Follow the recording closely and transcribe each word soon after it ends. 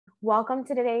Welcome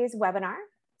to today's webinar.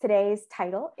 Today's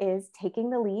title is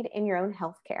Taking the Lead in Your Own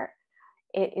Healthcare.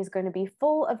 It is going to be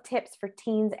full of tips for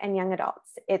teens and young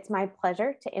adults. It's my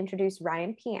pleasure to introduce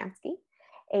Ryan Piansky,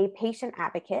 a patient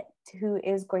advocate who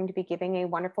is going to be giving a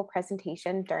wonderful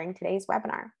presentation during today's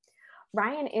webinar.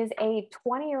 Ryan is a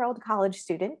 20-year-old college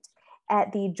student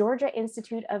at the Georgia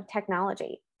Institute of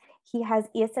Technology. He has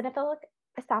eosinophilic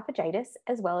esophagitis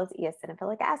as well as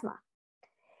eosinophilic asthma.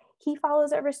 He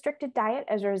follows a restricted diet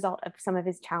as a result of some of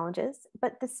his challenges,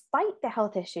 but despite the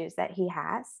health issues that he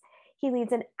has, he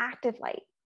leads an active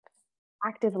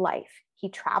life. He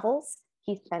travels.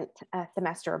 He spent a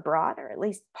semester abroad, or at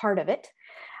least part of it,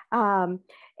 and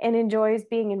enjoys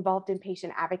being involved in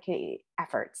patient advocacy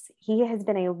efforts. He has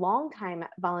been a longtime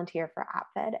volunteer for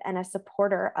APFED and a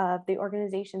supporter of the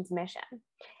organization's mission.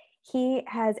 He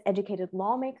has educated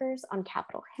lawmakers on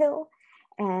Capitol Hill,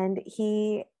 and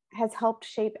he has helped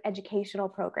shape educational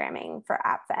programming for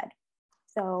APFED.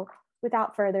 So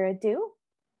without further ado,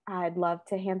 I'd love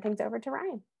to hand things over to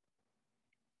Ryan.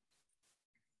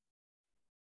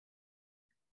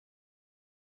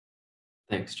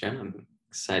 Thanks, Jen. I'm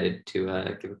excited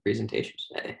to give a presentation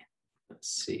today. Let's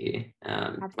see.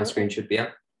 My screen should be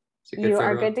up. You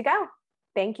are good to go.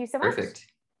 Thank you so much. Perfect.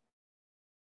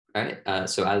 All right.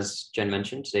 So as Jen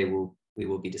mentioned, today we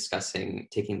will be discussing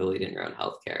taking the lead in your own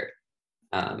healthcare.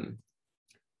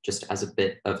 Just as a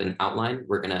bit of an outline,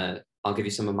 I'll give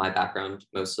you some of my background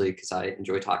mostly because I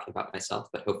enjoy talking about myself,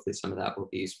 but hopefully some of that will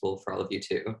be useful for all of you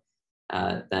too.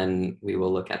 Then we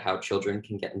will look at how children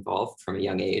can get involved from a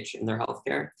young age in their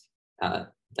healthcare.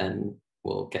 Then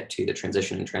we'll get to the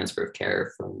transition and transfer of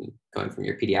care from going from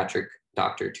your pediatric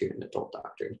doctor to an adult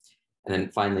doctor. And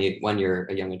then finally, when you're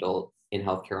a young adult in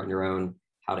healthcare on your own,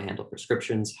 how to handle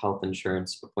prescriptions, health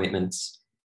insurance, appointments.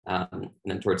 And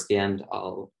then towards the end,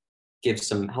 I'll give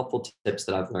some helpful tips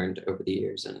that I've learned over the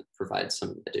years and provide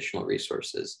some additional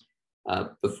resources.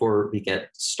 Before we get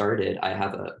started, I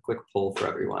have a quick poll for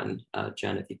everyone.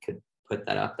 Jen, if you could put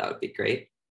that up, that would be great.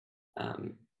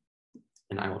 And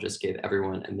I will just give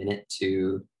everyone a minute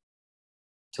to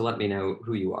let me know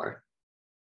who you are.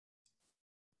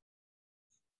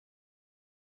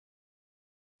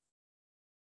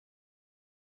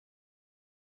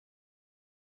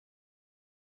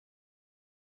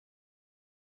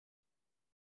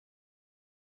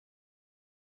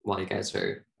 While you guys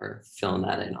are filling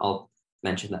that in, I'll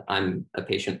mention that I'm a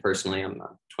patient personally. I'm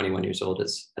 21 years old,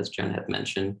 as Jen had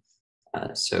mentioned.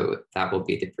 So that will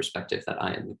be the perspective that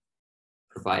I am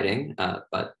providing,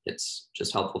 but it's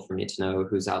just helpful for me to know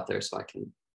who's out there so I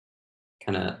can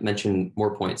kind of mention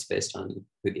more points based on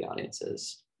who the audience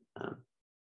is. I'll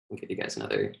give you guys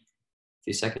another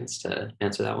few seconds to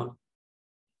answer that one.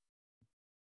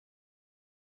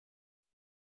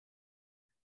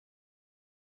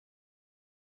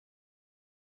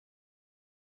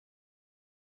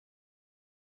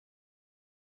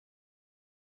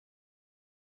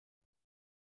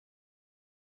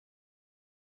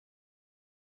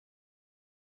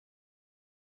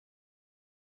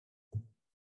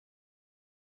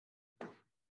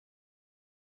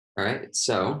 All right,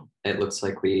 so it looks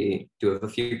like we do have a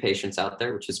few patients out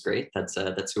there, which is great. That's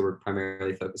who we're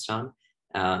primarily focused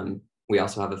on. We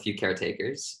also have a few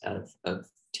caretakers of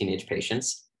teenage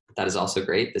patients. That is also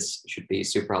great. This should be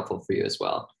super helpful for you as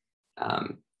well.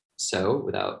 So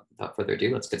without further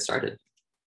ado, let's get started.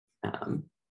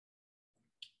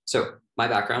 So my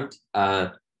background,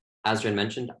 as Jen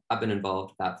mentioned, I've been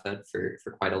involved with APFED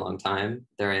for quite a long time.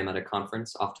 There I am at a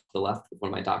conference off to the left with one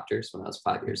of my doctors when I was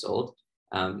 5 years old.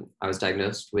 I was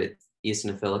diagnosed with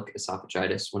eosinophilic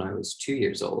esophagitis when I was 2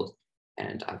 years old,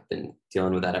 and I've been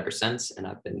dealing with that ever since, and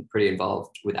I've been pretty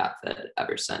involved with APFED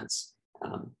ever since.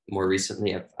 More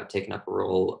recently, I've taken up a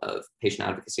role of patient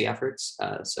advocacy efforts,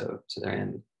 so there I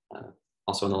am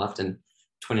also on the left in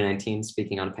 2019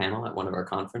 speaking on a panel at one of our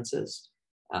conferences.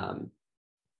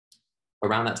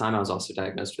 Around that time, I was also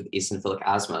diagnosed with eosinophilic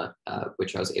asthma,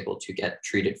 which I was able to get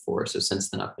treated for, so since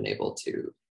then I've been able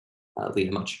to lead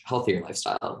a much healthier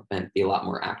lifestyle and be a lot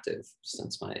more active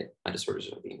since my disorders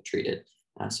are being treated.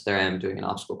 So there I am doing an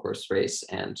obstacle course race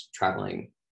and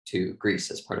traveling to Greece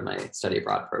as part of my study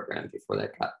abroad program before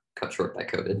that got cut short by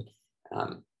COVID.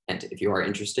 And if you are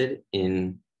interested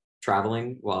in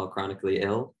traveling while chronically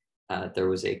ill, there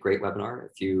was a great webinar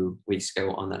a few weeks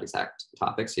ago on that exact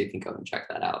topic, so you can go and check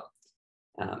that out.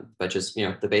 But just,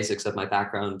 the basics of my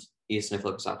background,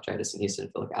 eosinophilic esophagitis and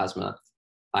eosinophilic asthma,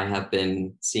 I have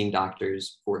been seeing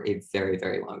doctors for a very,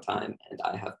 very long time, and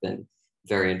I have been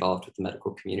very involved with the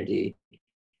medical community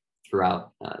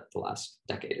throughout the last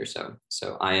decade or so.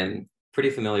 So I am pretty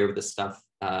familiar with this stuff.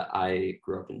 I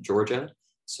grew up in Georgia,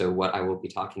 So what I will be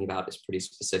talking about is pretty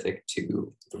specific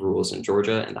to the rules in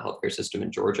Georgia and the healthcare system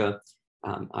in Georgia.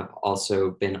 I've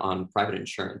also been on private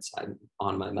insurance. I'm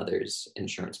on my mother's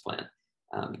insurance plan.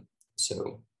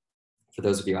 So for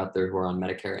those of you out there who are on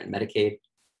Medicare and Medicaid,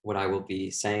 what I will be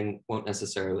saying won't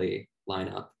necessarily line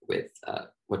up with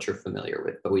what you're familiar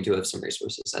with, but we do have some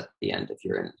resources at the end if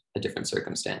you're in a different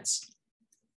circumstance.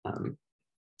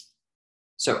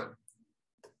 So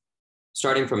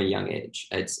starting from a young age,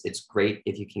 it's great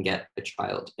if you can get a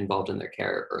child involved in their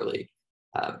care early.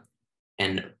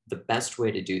 And the best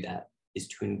way to do that is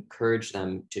to encourage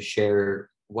them to share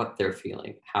what they're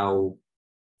feeling, how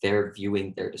they're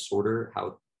viewing their disorder,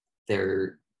 how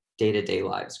their day-to-day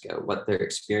lives go, what they're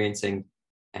experiencing,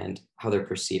 and how they're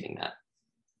perceiving that.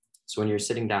 So when you're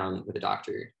sitting down with a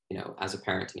doctor, as a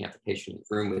parent, and you have the patient in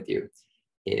the room with you,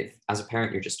 if as a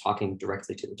parent you're just talking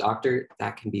directly to the doctor,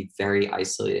 that can be very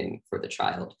isolating for the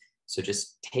child. So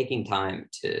just taking time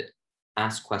to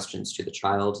ask questions to the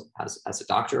child as a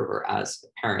doctor or as a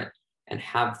parent and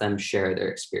have them share their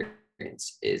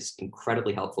experience is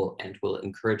incredibly helpful and will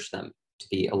encourage them to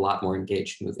be a lot more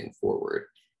engaged moving forward.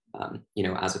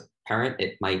 As a parent,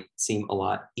 it might seem a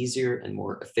lot easier and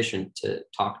more efficient to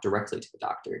talk directly to the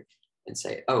doctor and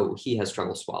say, oh, he has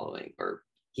trouble swallowing, or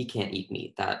he can't eat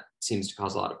meat. That seems to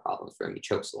cause a lot of problems for him. He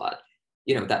chokes a lot.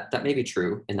 That may be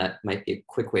true, and that might be a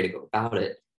quick way to go about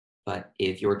it. But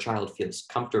if your child feels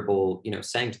comfortable,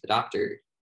 saying to the doctor,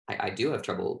 I do have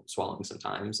trouble swallowing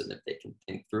sometimes, and if they can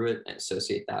think through it and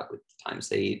associate that with the times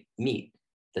they eat meat,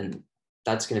 then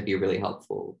that's going to be really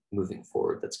helpful moving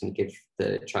forward. That's going to give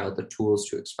the child the tools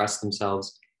to express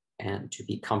themselves and to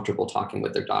be comfortable talking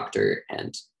with their doctor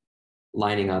and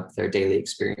lining up their daily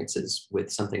experiences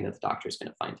with something that the doctor is going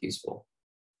to find useful.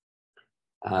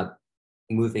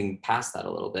 Moving past that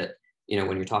a little bit,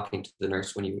 when you're talking to the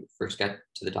nurse, when you first get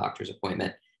to the doctor's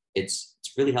appointment, it's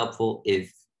really helpful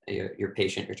if your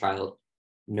patient, your child,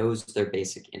 knows their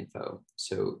basic info.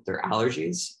 So their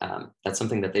allergies, that's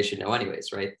something that they should know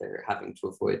anyways, right? They're having to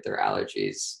avoid their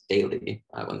allergies daily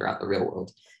when they're out in the real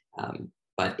world.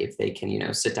 But if they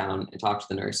can, sit down and talk to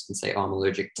the nurse and say, oh, I'm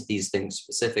allergic to these things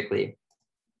specifically,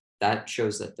 that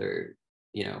shows that they're,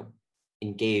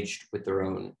 engaged with their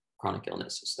own chronic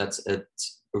illnesses. That's a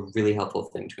really helpful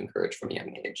thing to encourage from a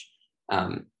young age.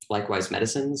 Likewise,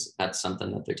 medicines, that's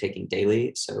something that they're taking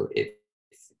daily. So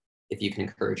if you can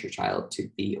encourage your child to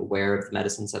be aware of the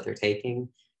medicines that they're taking,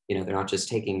 they're not just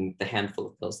taking the handful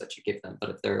of pills that you give them, but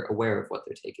if they're aware of what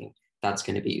they're taking, that's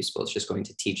going to be useful. It's just going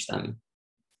to teach them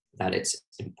that it's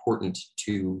important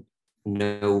to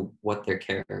know what their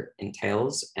care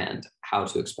entails and how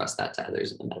to express that to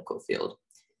others in the medical field.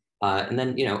 And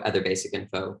then, other basic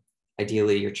info.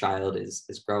 Ideally, your child is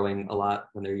growing a lot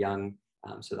when they're young,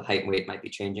 so the height and weight might be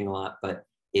changing a lot. But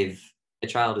if a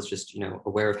child is just,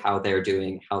 aware of how they're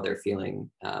doing, how they're feeling,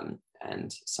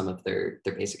 and some of their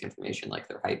basic information, like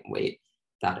their height and weight,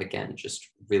 that again just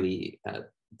really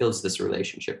builds this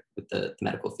relationship with the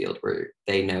medical field where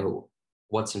they know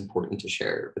what's important to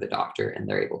share with a doctor and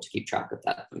they're able to keep track of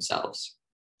that themselves.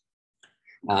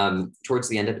 Towards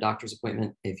the end of a doctor's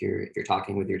appointment, if you're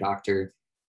talking with your doctor,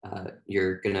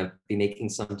 you're going to be making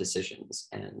some decisions.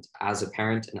 And as a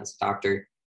parent and as a doctor,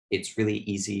 it's really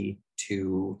easy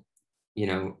to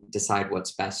decide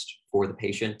what's best for the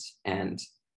patient. And,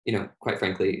 quite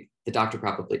frankly, the doctor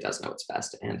probably does know what's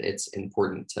best. And it's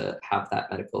important to have that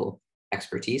medical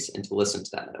expertise and to listen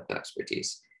to that medical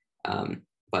expertise.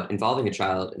 But involving a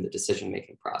child in the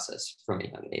decision-making process from a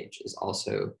young age is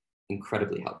also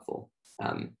incredibly helpful.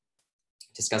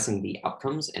 Discussing the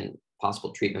outcomes and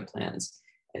possible treatment plans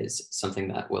is something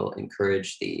that will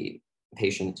encourage the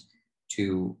patient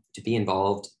to be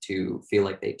involved, to feel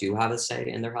like they do have a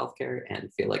say in their healthcare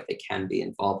and feel like they can be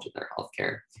involved in their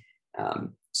healthcare.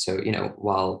 So,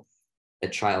 while a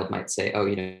child might say, oh,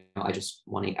 I just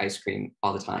want to eat ice cream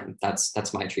all the time,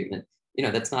 that's my treatment.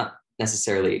 That's not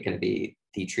necessarily going to be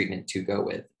the treatment to go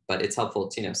with, but it's helpful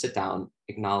to, sit down,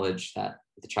 acknowledge that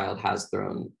the child has their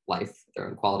own life, their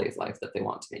own quality of life that they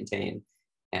want to maintain,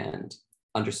 and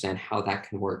understand how that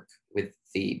can work with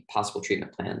the possible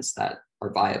treatment plans that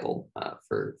are viable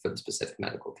for the specific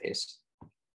medical case.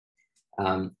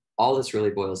 All this really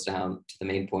boils down to the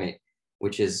main point,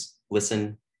 which is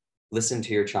listen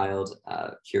to your child,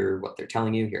 hear what they're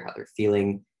telling you, hear how they're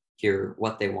feeling, hear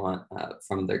what they want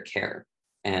from their care,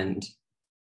 and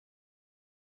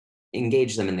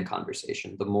engage them in the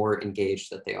conversation. The more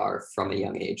engaged that they are from a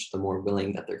young age, the more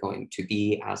willing that they're going to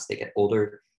be as they get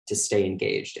older to stay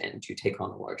engaged and to take on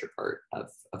a larger part of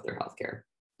their healthcare.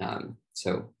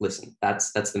 So listen,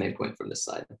 that's the main point from this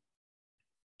slide.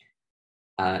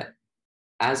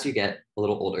 As you get a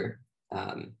little older,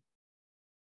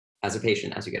 as a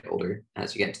patient, as you get older,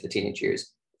 as you get into the teenage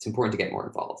years, it's important to get more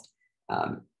involved.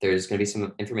 There's going to be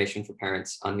some information for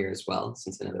parents on here as well,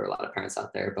 since I know there are a lot of parents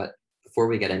out there. But before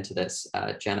we get into this,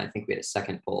 Jen, I think we had a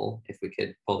second poll. If we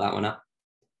could pull that one up.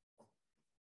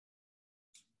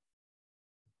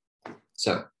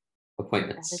 So,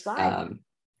 appointments.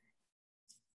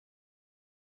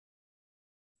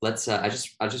 Let's. I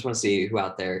just want to see who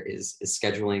out there is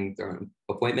scheduling their own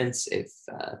appointments. If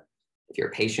you're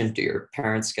a patient, do your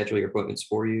parents schedule your appointments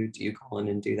for you? Do you call in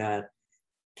and do that?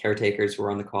 Caretakers who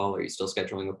are on the call, are you still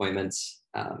scheduling appointments?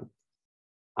 I'm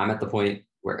at the point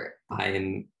where I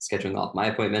am scheduling all of my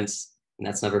appointments, and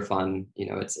that's never fun. You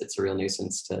know, it's a real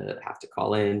nuisance to have to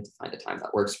call in, to find a time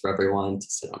that works for everyone, to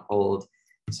sit on hold.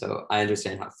 So I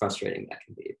understand how frustrating that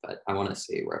can be, but I want to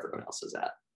see where everyone else is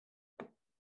at.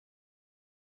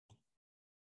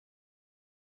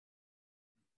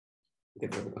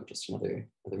 Give everyone just another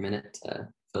minute to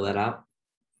fill that out.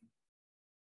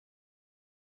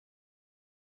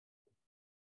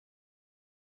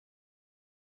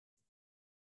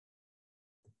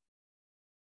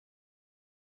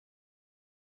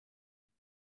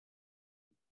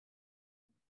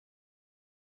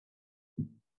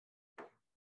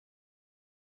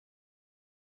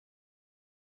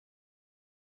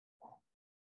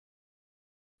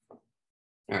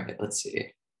 All right, let's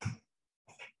see.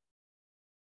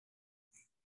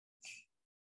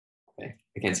 Okay,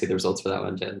 I can't see the results for that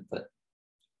one, Jen, but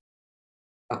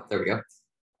oh, there we go.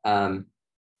 All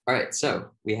right,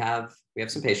 so we have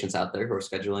some patients out there who are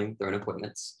scheduling their own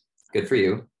appointments. Good for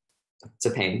you. It's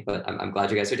a pain, but I'm glad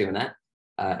you guys are doing that.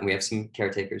 And we have some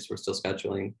caretakers who are still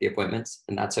scheduling the appointments,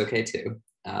 and that's okay too.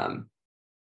 And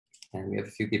we have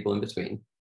a few people in between.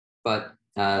 But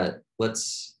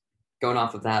let's, going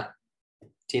off of that,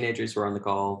 teenagers who are on the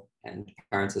call and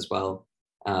parents as well.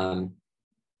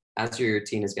 As your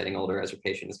teen is getting older, as your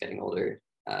patient is getting older,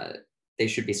 they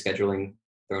should be scheduling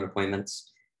their own appointments.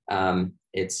 Let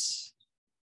me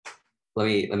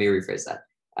rephrase that.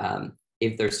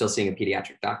 If they're still seeing a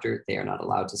pediatric doctor, they are not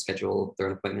allowed to schedule their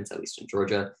own appointments, at least in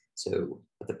Georgia. So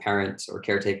the parent or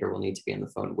caretaker will need to be on the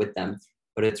phone with them.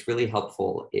 But it's really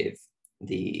helpful if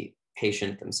the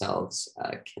patient themselves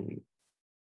can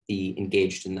be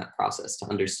engaged in that process, to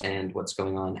understand what's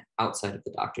going on outside of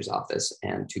the doctor's office,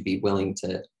 and to be willing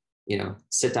to, you know,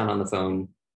 sit down on the phone,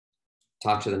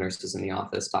 talk to the nurses in the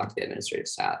office, talk to the administrative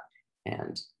staff,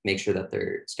 and make sure that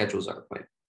their schedules are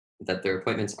that their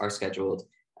appointments are scheduled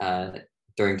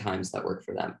during times that work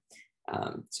for them.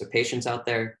 So patients out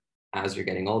there, as you're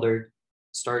getting older,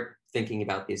 start thinking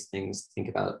about these things. Think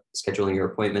about scheduling your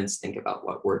appointments. Think about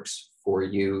what works for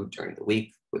you during the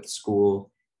week with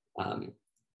school.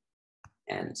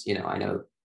 And, you know, I know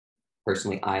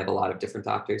personally, I have a lot of different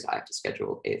doctors. I have to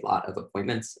schedule a lot of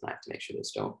appointments, and I have to make sure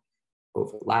those don't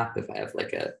overlap. If I have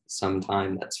like some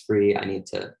time that's free, I need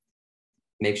to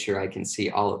make sure I can see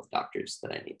all of the doctors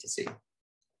that I need to see.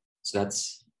 So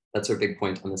that's our big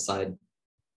point on this side.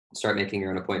 Start making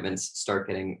your own appointments, start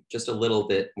getting just a little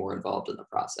bit more involved in the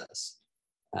process.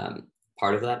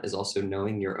 Part of that is also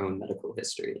knowing your own medical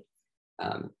history.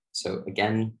 So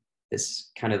again,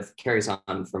 this kind of carries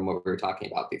on from what we were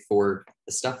talking about before.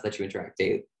 The stuff that you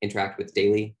interact with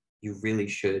daily, you really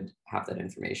should have that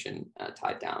information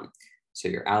tied down. So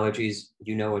your allergies,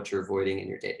 you know what you're avoiding in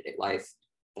your day-to-day life.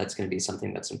 That's going to be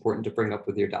something that's important to bring up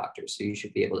with your doctor. So you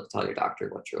should be able to tell your doctor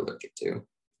what you're allergic to.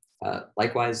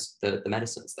 Likewise, the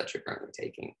medicines that you're currently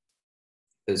taking.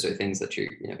 Those are things that you're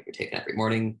taking every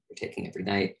morning, you're taking every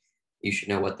night. You should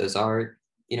know what those are.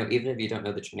 You know, even if you don't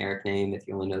know the generic name, if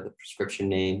you only know the prescription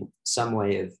name, some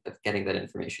way of getting that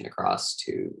information across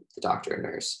to the doctor or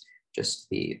nurse, just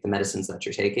the medicines that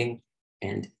you're taking.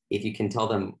 And if you can tell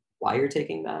them why you're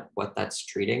taking that, what that's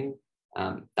treating,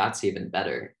 that's even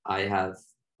better. I have,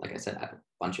 like I said, I have a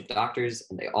bunch of doctors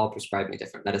and they all prescribe me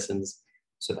different medicines.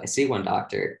 So if I see one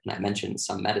doctor and I mention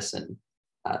some medicine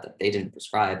that they didn't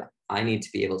prescribe, I need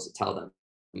to be able to tell them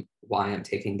why I'm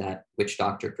taking that, which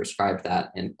doctor prescribed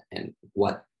that, and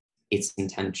what its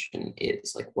intention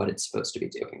is, like what it's supposed to be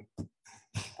doing.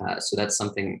 So that's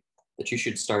something that you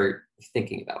should start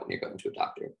thinking about when you're going to a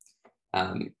doctor.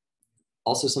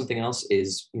 Also, something else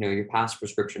is, you know, your past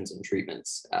prescriptions and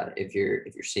treatments. If you're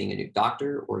seeing a new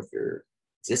doctor, or if your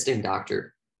existing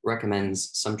doctor recommends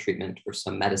some treatment or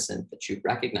some medicine that you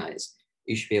recognize,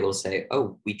 you should be able to say,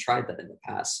 oh, we tried that in the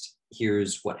past.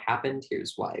 Here's what happened.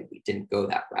 Here's why we didn't go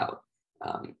that route.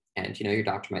 And, you know, your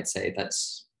doctor might say,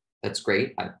 that's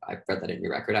great. I've read that in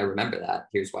your record. I remember that.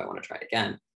 Here's why I want to try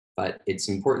again. But it's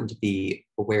important to be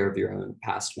aware of your own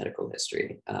past medical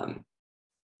history,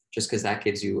 just because that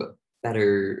gives you a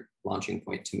better launching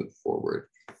point to move forward.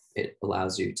 It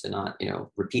allows you to not,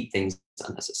 repeat things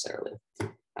unnecessarily.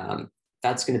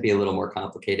 That's going to be a little more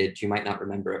complicated. You might not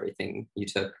remember everything you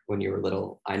took when you were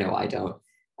little. I know I don't.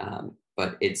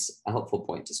 But it's a helpful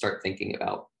point to start thinking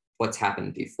about what's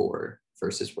happened before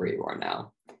versus where you are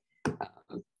now.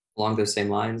 Along those same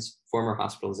lines, former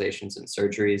hospitalizations and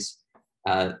surgeries,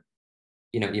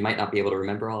 you might not be able to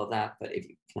remember all of that, but if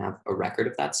you can have a record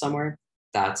of that somewhere,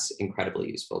 that's incredibly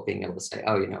useful. Being able to say,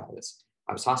 oh,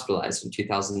 I was hospitalized in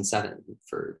 2007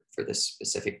 for this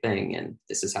specific thing, and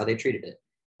this is how they treated it.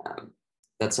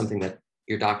 That's something that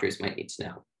your doctors might need to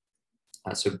know.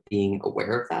 So being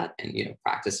aware of that and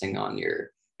practicing on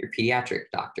your pediatric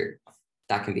doctor,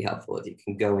 that can be helpful. If you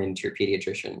can go into your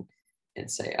pediatrician and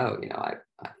say, oh,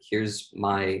 here's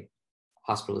my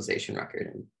hospitalization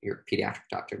record, and your pediatric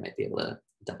doctor might be able to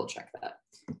double check that.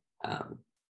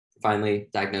 Finally,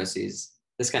 diagnoses.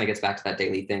 This kind of gets back to that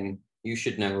daily thing. You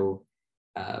should know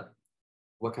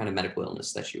what kind of medical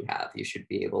illness that you have. You should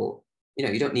be able,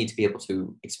 you don't need to be able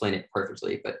to explain it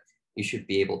perfectly, but you should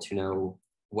be able to know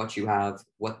what you have,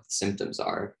 what the symptoms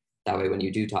are. That way, when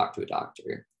you do talk to a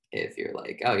doctor, if you're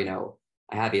like, oh,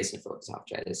 I have eosinophilic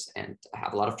esophagitis and I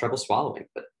have a lot of trouble swallowing,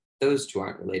 but those two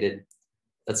aren't related,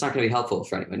 that's not going to be helpful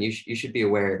for anyone. You should be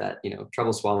aware that,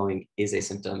 trouble swallowing is a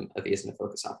symptom of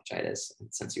eosinophilic esophagitis.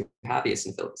 And since you have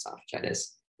eosinophilic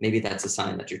esophagitis, maybe that's a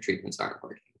sign that your treatments aren't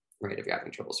working, right? If you're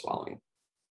having trouble swallowing.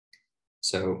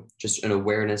 So just an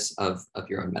awareness of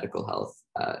your own medical health.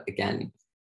 Again,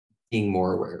 being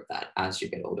more aware of that as you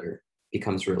get older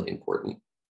becomes really important.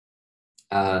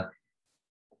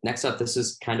 Next up, this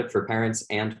is kind of for parents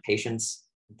and patients.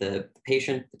 The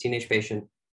teenage patient,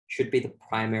 should be the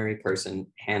primary person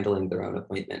handling their own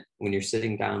appointment. When you're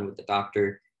sitting down with the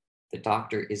doctor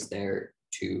is there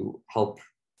to help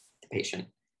the patient.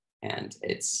 And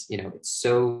it's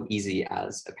so easy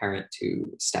as a parent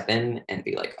to step in and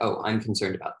be like, oh, I'm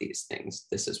concerned about these things.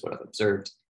 This is what I've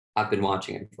observed. I've been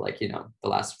watching him for the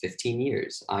last 15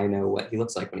 years. I know what he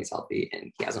looks like when he's healthy,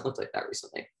 and he hasn't looked like that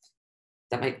recently.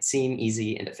 That might seem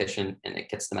easy and efficient, and it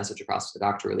gets the message across to the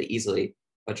doctor really easily,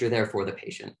 but you're there for the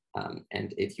patient.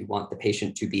 And if you want the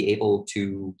patient to be able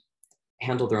to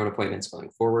handle their own appointments going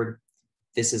forward,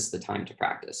 this is the time to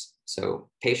practice. So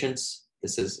patients,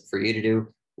 this is for you to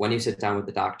do when you sit down with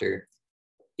the doctor.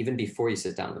 Even before you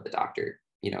sit down with the doctor,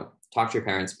 talk to your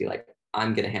parents, be like,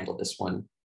 I'm going to handle this one.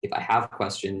 If I have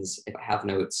questions, if I have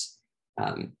notes,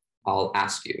 I'll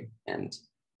ask you. And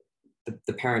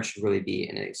the parent should really be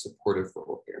in a supportive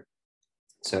role here.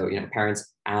 So,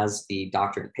 parents, as the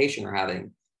doctor and patient are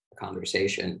having a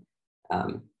conversation,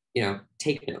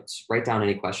 take notes, write down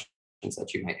any questions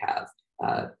that you might have,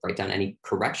 write down any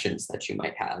corrections that you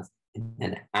might have.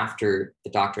 And after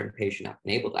the doctor and patient have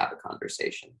been able to have a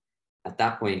conversation, at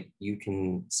that point, you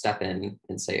can step in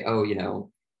and say, oh,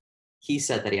 he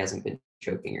said that he hasn't been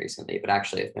choking recently, but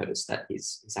actually I've noticed that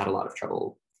he's had a lot of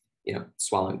trouble,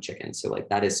 swallowing chicken. So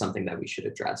that is something that we should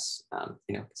address,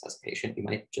 because as a patient, you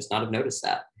might just not have noticed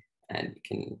that. And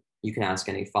you can ask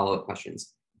any follow-up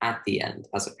questions at the end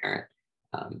as a parent.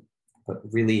 But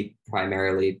really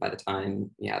primarily by the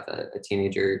time you have a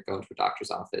teenager go into a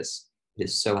doctor's office, it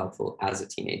is so helpful as a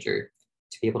teenager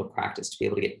to be able to practice, to be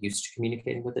able to get used to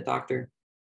communicating with the doctor,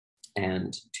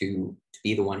 and to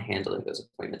be the one handling those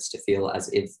appointments, to feel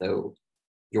as if though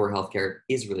your healthcare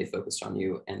is really focused on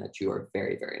you and that you are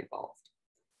very, very involved.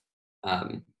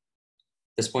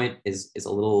 This point is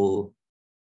a little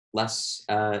less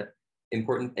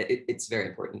important. It's very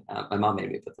important. My mom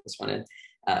made me put this one in.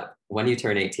 When you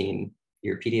turn 18,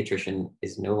 your pediatrician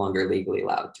is no longer legally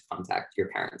allowed to contact your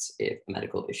parents if a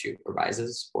medical issue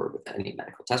arises or with any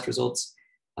medical test results.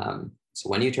 So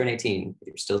when you turn 18, if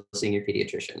you're still seeing your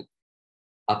pediatrician,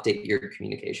 update your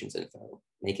communications info.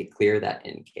 Make it clear that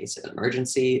in case of an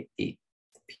emergency, the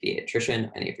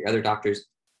pediatrician, any of your other doctors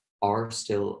are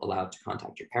still allowed to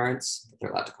contact your parents.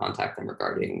 They're allowed to contact them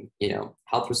regarding,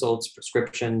 health results,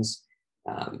 prescriptions.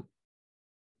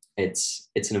 It's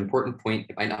an important point.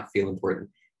 It might not feel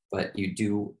important, but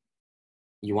you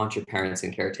want your parents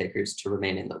and caretakers to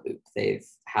remain in the loop. They've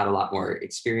had a lot more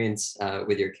experience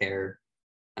with your care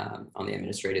on the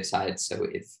administrative side. So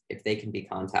if they can be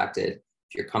contacted,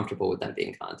 if you're comfortable with them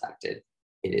being contacted,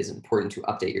 it is important to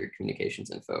update your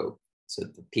communications info so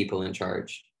the people in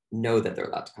charge know that they're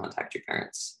allowed to contact your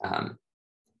parents.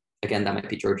 Again, that might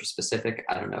be Georgia specific.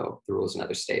 I don't know the rules in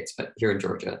other states, but here in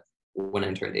Georgia, when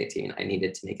I turned 18, I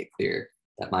needed to make it clear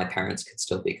that my parents could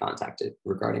still be contacted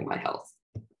regarding my health.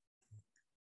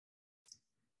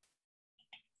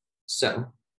 So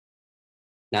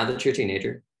now that you're a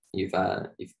teenager, you've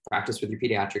practiced with your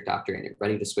pediatric doctor and you're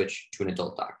ready to switch to an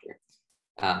adult doctor.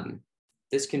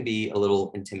 This can be a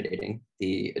little intimidating.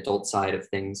 The adult side of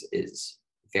things is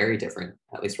very different,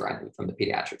 at least where I'm from the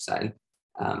pediatric side.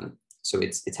 So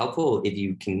it's helpful if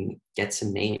you can get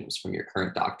some names from your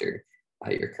current doctor.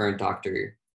 Your current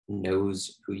doctor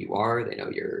knows who you are, they know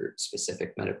your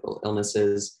specific medical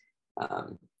illnesses,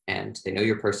 and they know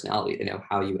your personality, they know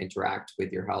how you interact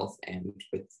with your health and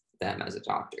with them as a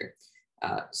doctor.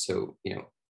 So,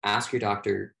 ask your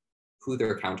doctor who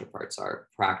their counterparts are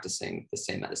practicing the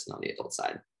same medicine on the adult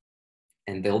side.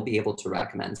 And they'll be able to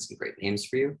recommend some great names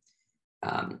for you.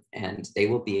 And they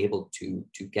will be able to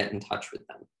get in touch with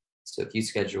them. So if you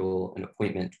schedule an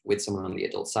appointment with someone on the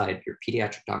adult side, your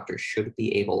pediatric doctor should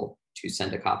be able to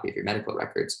send a copy of your medical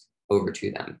records over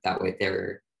to them. That way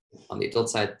they're on the adult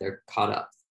side, they're caught up.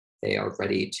 They are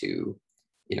ready to,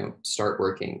 start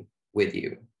working with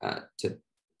you to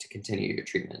continue your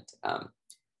treatment.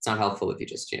 It's not helpful if you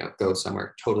just, go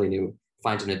somewhere totally new,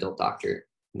 find an adult doctor,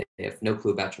 and they have no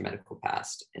clue about your medical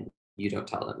past and you don't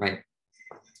tell them, right?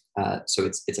 So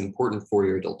it's important for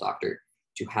your adult doctor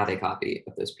to have a copy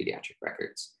of those pediatric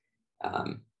records.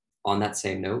 On that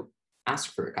same note,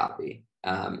 ask for a copy.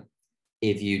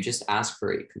 If you just ask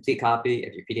for a complete copy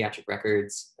of your pediatric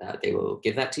records, they will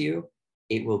give that to you.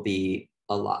 It will be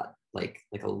a lot, like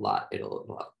a lot.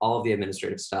 It'll have all of the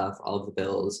administrative stuff, all of the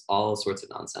bills, all sorts of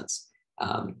nonsense.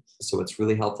 So what's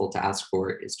really helpful to ask for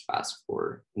is to ask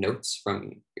for notes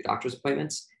from your doctor's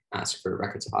appointments, ask for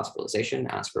records of hospitalization,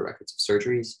 ask for records of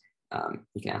surgeries.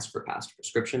 You can ask for past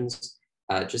prescriptions.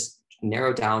 Just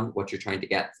narrow down what you're trying to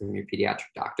get from your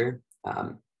pediatric doctor.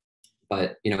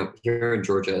 But here in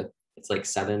Georgia, it's like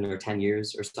 7 or 10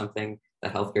 years or something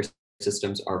that healthcare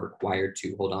systems are required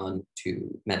to hold on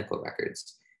to medical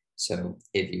records. So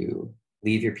if you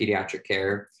leave your pediatric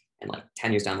care and like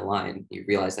 10 years down the line, you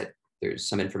realize that there's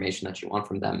some information that you want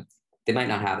from them, they might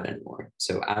not have it anymore.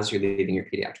 So as you're leaving your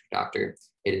pediatric doctor,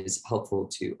 it is helpful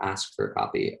to ask for a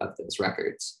copy of those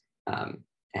records.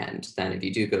 And then if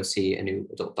you do go see a new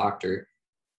adult doctor,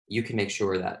 you can make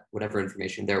sure that whatever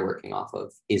information they're working off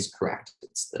of is correct.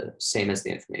 It's the same as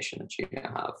the information that you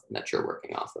now have and that you're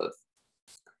working off of.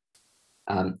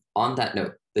 On that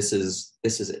note, this is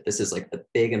it. This is like the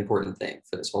big important thing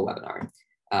for this whole webinar.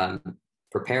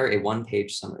 Prepare a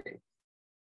one-page summary.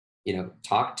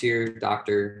 Talk to your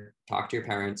doctor, talk to your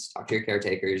parents, talk to your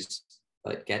caretakers,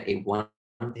 but get a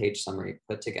one-page summary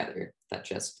put together that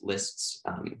just lists,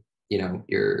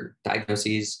 your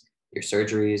diagnoses, your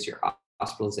surgeries, your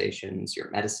hospitalizations,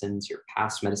 your medicines, your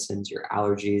past medicines, your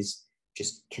allergies.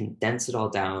 Just condense it all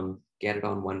down, get it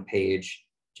on one page,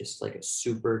 just like a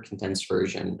super condensed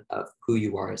version of who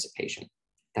you are as a patient.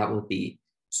 That will be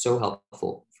so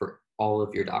helpful for all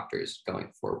of your doctors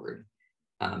going forward.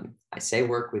 I say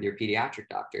work with your pediatric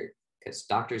doctor because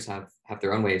doctors have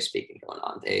their own way of speaking going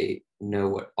on. They know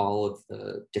what all of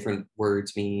the different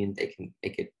words mean. They can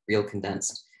make it real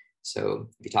condensed. So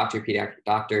if you talk to your pediatric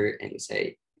doctor and you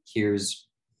say, here's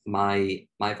my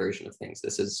version of things,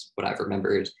 this is what I've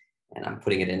remembered, and I'm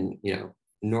putting it in,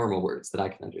 normal words that I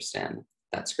can understand,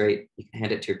 that's great. You can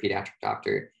hand it to your pediatric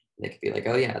doctor. They could be like,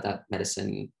 oh yeah, that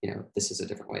medicine, this is a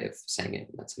different way of saying it.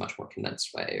 That's a much more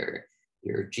condensed way. Or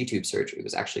your G-tube surgery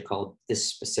was actually called this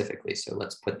specifically, so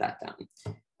let's put that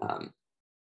down.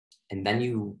 And then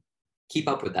you keep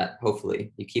up with that.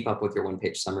 Hopefully you keep up with your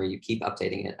one-page summary. You keep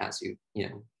updating it as you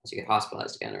get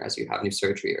hospitalized again, or as you have new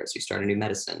surgery, or as you start a new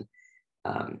medicine.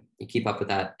 You keep up with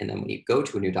that. And then when you go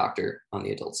to a new doctor on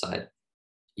the adult side,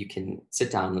 you can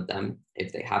sit down with them.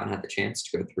 If they haven't had the chance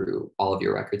to go through all of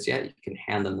your records yet, you can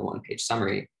hand them the one-page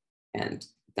summary. And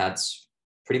that's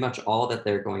pretty much all that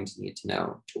they're going to need to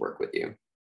know to work with you.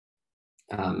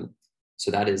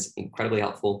 So that is incredibly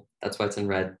helpful. That's why it's in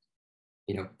red.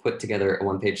 Put together a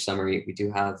one-page summary. We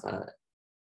do have,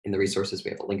 in the resources,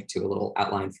 we have a link to a little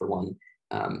outline for one.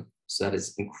 So that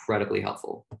is incredibly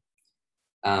helpful.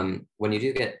 When you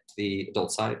do get to the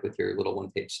adult side with your little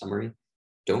one-page summary,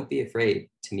 don't be afraid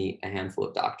to meet a handful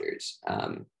of doctors.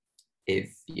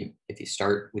 If you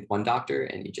start with one doctor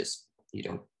and you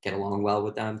don't get along well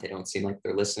with them, they don't seem like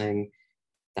they're listening,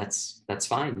 that's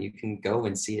fine. You can go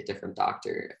and see a different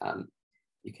doctor.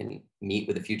 You can meet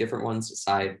with a few different ones,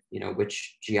 decide,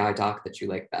 which GI doc that you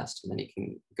like best, and then you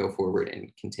can go forward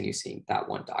and continue seeing that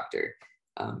one doctor.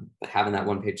 But having that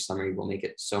one-page summary will make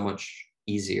it so much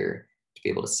easier to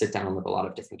be able to sit down with a lot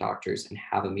of different doctors and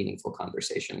have a meaningful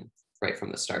conversation right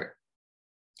from the start.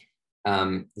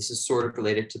 This is sort of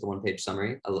related to the one-page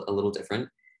summary, a little different.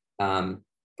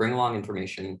 Bring along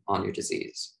information on your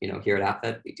disease. Here at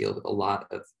APFED, we deal with a lot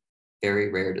of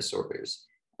very rare disorders.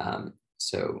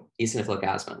 So eosinophilic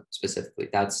asthma specifically,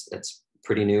 that's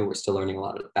pretty new. We're still learning a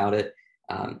lot about it.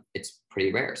 it's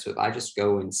pretty rare. So if I just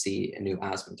go and see a new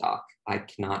asthma doc, I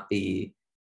cannot be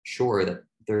sure that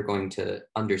they're going to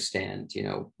understand,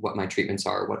 what my treatments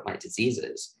are, what my disease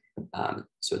is.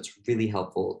 So it's really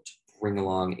helpful to bring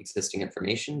along existing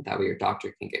information. That way your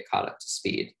doctor can get caught up to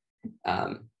speed.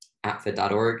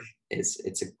 APFED.org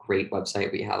it's a great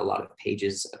website. We have a lot of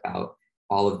pages about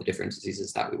all of the different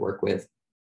diseases that we work with.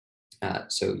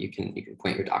 So you can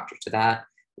point your doctor to that.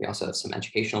 We also have some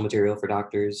educational material for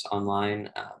doctors online.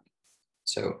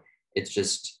 So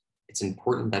it's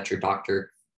important that your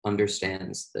doctor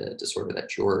understands the disorder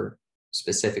that you're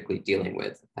specifically dealing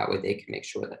with. That way they can make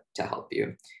sure that to help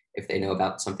you. If they know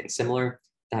about something similar,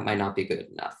 that might not be good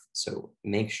enough. So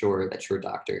make sure that your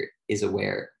doctor is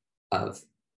aware of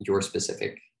your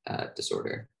specific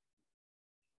disorder.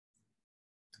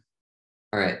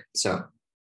 All right, so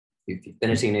you've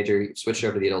been a teenager, you've switched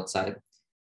over to the adult side.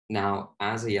 Now,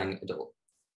 as a young adult,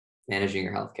 managing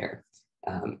your healthcare,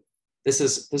 this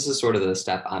is sort of the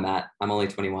step I'm at. I'm only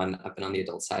 21. I've been on the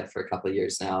adult side for a couple of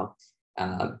years now.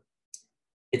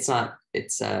 It's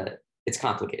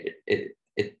complicated.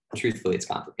 Truthfully, it's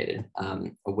complicated.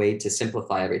 A way to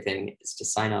simplify everything is to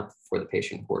sign up for the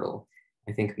patient portal.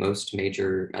 I think most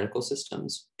major medical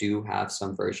systems do have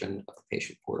some version of the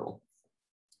patient portal.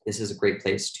 This is a great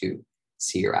place to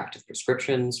see your active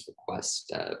prescriptions,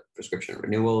 request prescription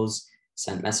renewals,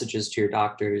 send messages to your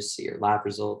doctors, see your lab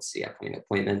results, see upcoming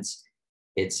appointments.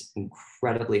 It's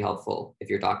incredibly helpful if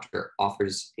your doctor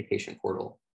offers a patient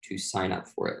portal to sign up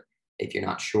for it. If you're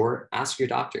not sure, ask your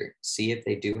doctor. See if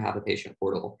they do have a patient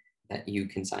portal that you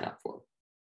can sign up for.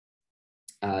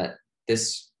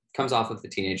 This comes off of the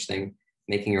teenage thing,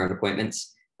 making your own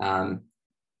appointments.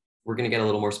 We're going to get a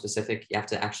little more specific. You have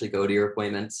to actually go to your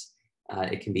appointments.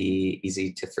 It can be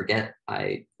easy to forget.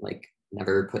 I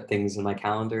never put things in my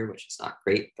calendar, which is not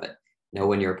great, but know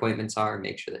when your appointments are.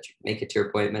 Make sure that you make it to your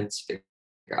appointments. Figure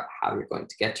out how you're going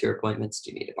to get to your appointments.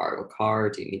 Do you need to borrow a car?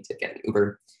 Do you need to get an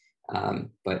Uber?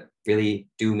 But really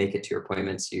do make it to your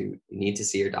appointments. You need to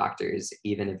see your doctors,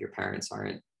 even if your parents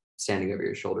aren't standing over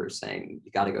your shoulders saying,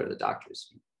 you got to go to the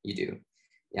doctors. You do.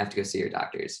 You have to go see your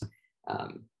doctors.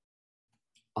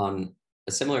 On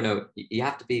a similar note, you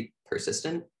have to be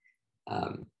persistent.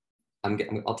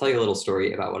 I'll tell you a little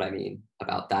story about what I mean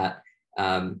about that.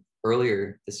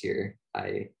 Earlier this year,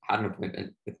 I had an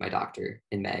appointment with my doctor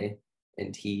in May,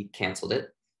 and he canceled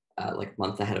it like a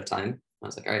month ahead of time. I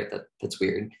was like, all right, that's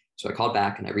weird. So I called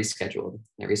back and I rescheduled.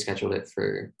 And I rescheduled it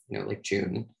for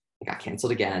June. It got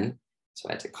canceled again. So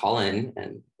I had to call in,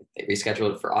 and they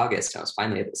rescheduled it for August. And I was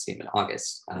finally able to see him in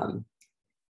August.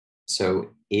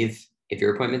 So if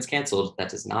your appointment's canceled, that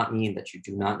does not mean that you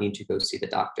do not need to go see the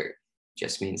doctor. It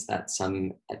just means that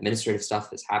some administrative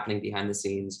stuff is happening behind the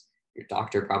scenes. Your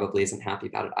doctor probably isn't happy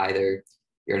about it either.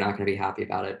 You're not going to be happy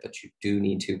about it, but you do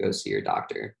need to go see your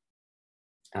doctor.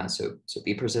 So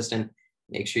be persistent.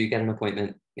 Make sure you get an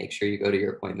appointment. Make sure you go to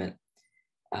your appointment.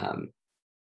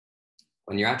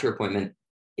 When you're at your appointment,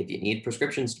 if you need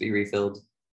prescriptions to be refilled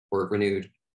or renewed,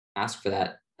 ask for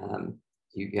that.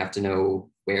 You have to know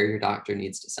where your doctor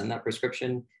needs to send that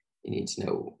prescription. You need to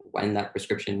know when that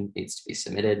prescription needs to be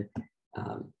submitted.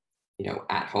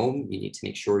 At home, you need to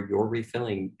make sure you're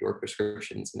refilling your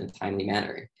prescriptions in a timely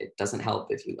manner. It doesn't help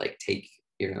if you take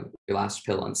your last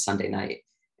pill on Sunday night,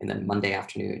 and then Monday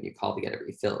afternoon you call to get it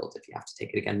refilled if you have to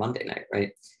take it again Monday night,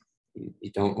 right?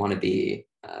 You don't want to be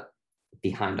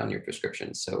behind on your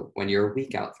prescriptions. So when you're a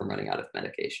week out from running out of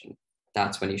medication,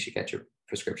 that's when you should get your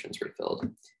prescriptions refilled.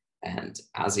 And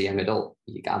as a young adult,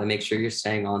 you got to make sure you're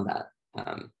staying on that.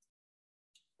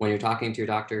 When you're talking to your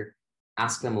doctor,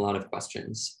 ask them a lot of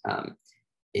questions.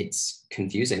 It's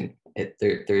confusing.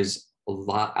 There's a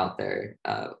lot out there,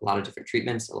 a lot of different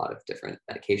treatments, a lot of different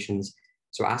medications.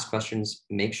 So ask questions,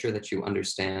 make sure that you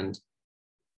understand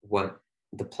what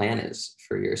the plan is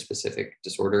for your specific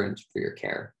disorder and for your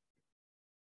care.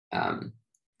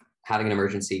 Having an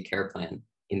emergency care plan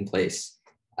in place.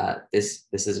 This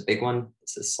is a big one.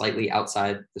 This is slightly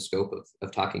outside the scope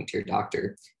of talking to your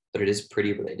doctor, but it is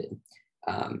pretty related.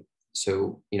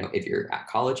 So, if you're at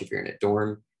college, if you're in a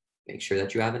dorm, make sure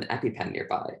that you have an EpiPen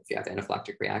nearby. If you have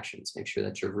anaphylactic reactions, make sure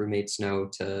that your roommates know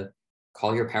to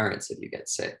call your parents if you get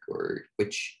sick, or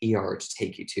which ER to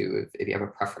take you to if you have a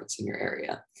preference in your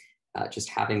area. Just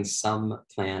having some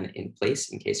plan in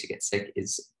place in case you get sick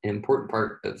is an important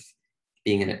part of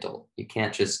being an adult. You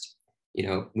can't just,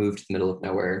 move to the middle of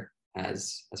nowhere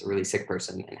as a really sick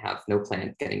person and have no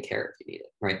plan getting care if you need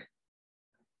it, right?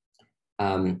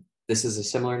 This is a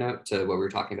similar note to what we were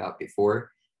talking about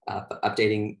before, but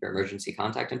updating your emergency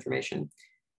contact information.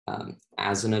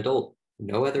 As an adult,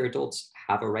 no other adults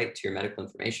have a right to your medical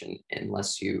information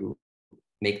unless you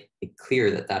make it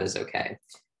clear that that is okay.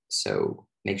 So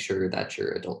make sure that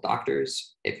your adult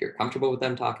doctors, if you're comfortable with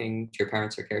them talking to your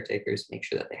parents or caretakers, make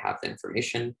sure that they have the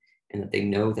information and that they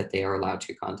know that they are allowed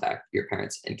to contact your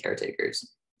parents and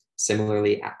caretakers.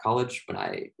 Similarly, at college, when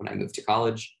I moved to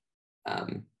college,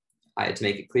 I had to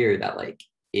make it clear that like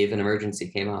if an emergency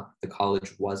came up, the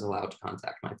college was allowed to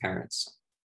contact my parents.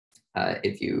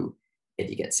 If you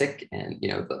get sick and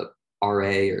the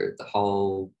RA or the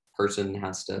hall person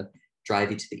has to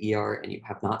drive you to the ER and you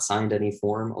have not signed any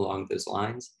form along those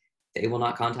lines, they will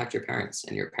not contact your parents,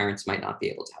 and your parents might not be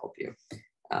able to help you.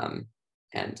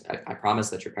 And I promise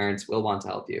that your parents will want to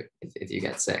help you if you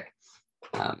get sick.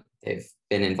 They've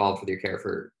been involved with your care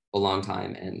for a long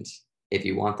time, and if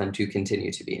you want them to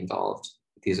continue to be involved,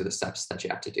 these are the steps that you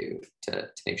have to do to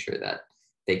make sure that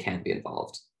they can be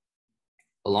involved.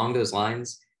 Along those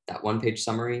lines, that one-page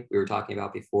summary we were talking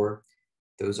about before,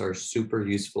 those are super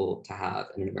useful to have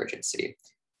in an emergency.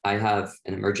 I have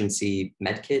an emergency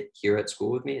med kit here at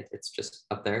school with me. It's just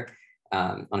up there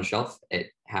on a shelf.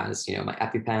 It has, my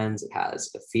EpiPens, it has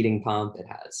a feeding pump, it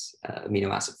has amino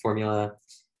acid formula,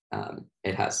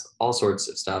 it has all sorts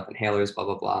of stuff, inhalers, blah,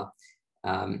 blah, blah.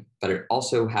 But it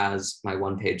also has my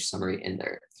one-page summary in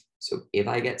there. So if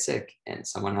I get sick and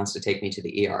someone has to take me to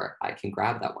the ER, I can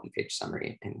grab that one-page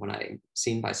summary. And when I'm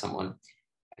seen by someone,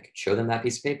 I could show them that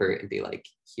piece of paper and be like,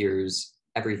 here's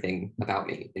everything about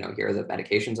me. Here are the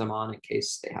medications I'm on in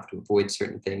case they have to avoid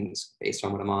certain things based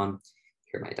on what I'm on.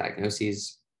 Here are my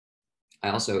diagnoses.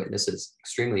 I also, and this is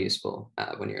extremely useful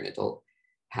when you're an adult,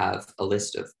 have a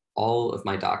list of all of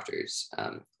my doctors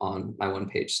on my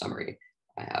one-page summary.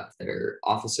 I have their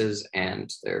offices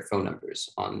and their phone numbers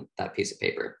on that piece of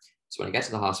paper. So when I get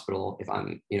to the hospital, if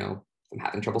I'm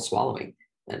having trouble swallowing,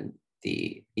 then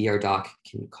the ER doc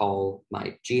can call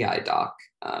my GI doc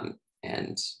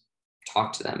and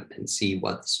talk to them and see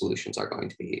what the solutions are going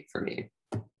to be for me.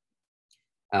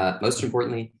 Most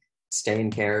importantly, stay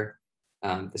in care.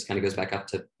 This kind of goes back up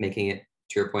to making it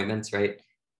to your appointments, right?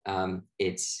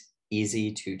 It's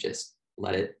easy to just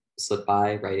let it slip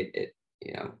by, right?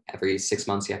 Every 6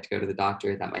 months you have to go to the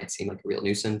doctor. That might seem like a real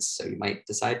nuisance. So you might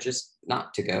decide just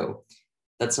not to go.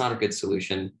 That's not a good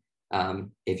solution.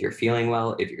 If you're feeling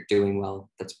well, if you're doing well,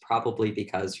 that's probably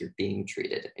because you're being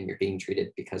treated, and you're being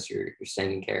treated because you're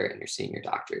staying in care and you're seeing your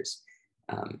doctors.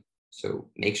 So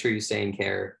make sure you stay in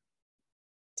care.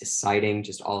 Deciding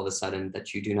just all of a sudden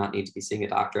that you do not need to be seeing a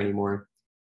doctor anymore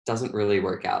doesn't really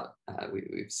work out.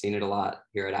 We've seen it a lot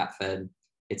here at APFED.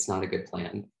 It's not a good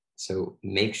plan. So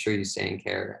make sure you stay in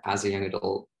care as a young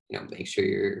adult. Make sure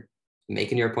you're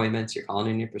making your appointments, you're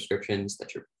calling in your prescriptions,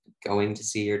 that you're going to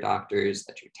see your doctors,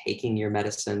 that you're taking your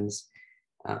medicines.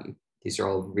 These are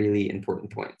all really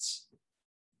important points.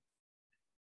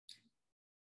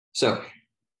 So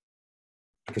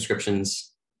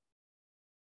prescriptions,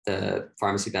 the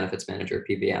pharmacy benefits manager,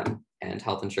 PBM, and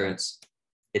health insurance,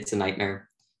 it's a nightmare.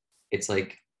 It's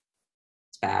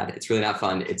bad. It's really not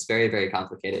fun. It's very, very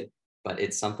complicated, but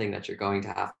it's something that you're going to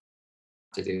have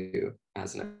to do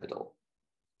as an adult.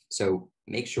 So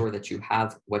make sure that you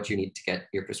have what you need to get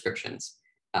your prescriptions.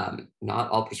 Not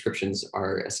all prescriptions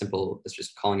are as simple as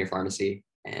just calling your pharmacy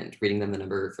and reading them the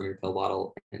number from your pill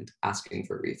bottle and asking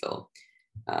for a refill.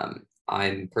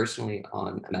 I'm personally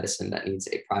on a medicine that needs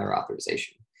a prior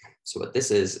authorization. So what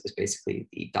this is basically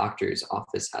the doctor's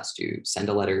office has to send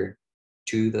a letter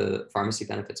to the pharmacy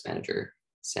benefits manager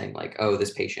saying like, oh,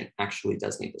 this patient actually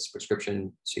does need this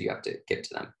prescription, so you have to give it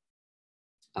to them.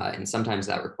 And sometimes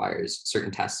that requires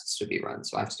certain tests to be run.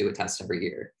 So I have to do a test every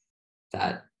year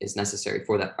that is necessary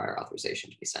for that prior authorization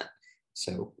to be sent.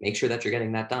 So make sure that you're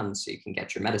getting that done so you can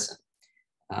get your medicine.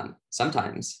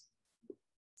 Sometimes,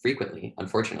 frequently,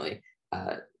 unfortunately,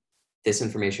 this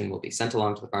information will be sent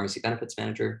along to the pharmacy benefits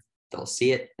manager. They'll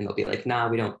see it and they'll be like, nah,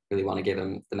 we don't really want to give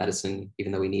him the medicine,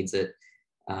 even though he needs it.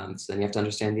 So then you have to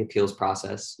understand the appeals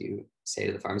process. You say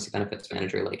to the pharmacy benefits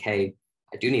manager, like, hey,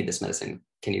 I do need this medicine.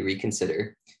 Can you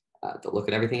reconsider? They'll look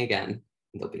at everything again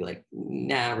and they'll be like,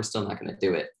 nah, we're still not going to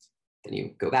do it. Then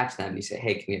you go back to them and you say,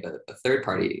 hey, can we have a third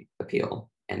party appeal?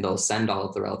 And they'll send all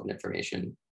of the relevant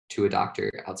information to a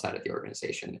doctor outside of the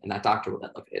organization. And that doctor will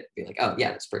then look at it and be like, oh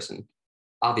yeah, this person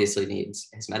obviously needs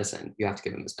his medicine. You have to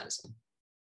give him his medicine.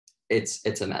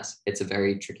 It's a mess. It's a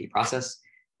very tricky process,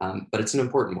 but it's an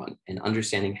important one. And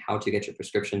understanding how to get your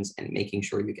prescriptions and making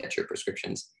sure you get your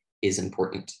prescriptions is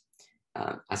important.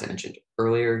 As I mentioned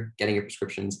earlier, getting your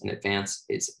prescriptions in advance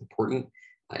is important.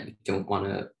 You don't want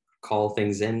to call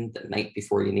things in the night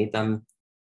before you need them.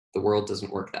 The world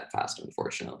doesn't work that fast,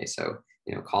 unfortunately. So,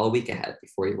 call a week ahead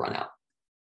before you run out.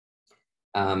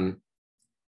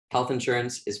 Health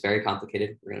insurance is very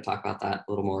complicated. We're going to talk about that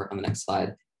a little more on the next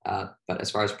slide. But as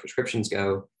far as prescriptions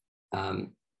go,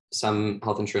 some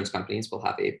health insurance companies will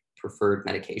have a preferred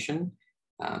medication.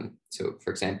 So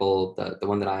for example, the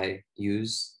one that I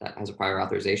use that has a prior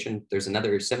authorization, there's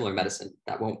another similar medicine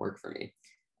that won't work for me.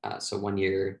 So one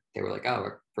year they were like, oh,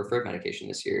 our preferred medication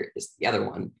this year is the other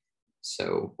one.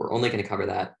 So we're only going to cover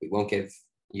that. We won't give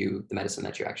you the medicine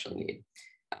that you actually need.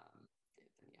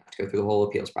 You have to go through the whole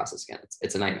appeals process again.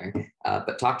 It's a nightmare.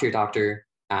 But talk to your doctor,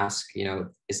 ask,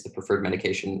 is the preferred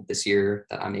medication this year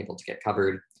that I'm able to get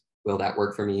covered? Will that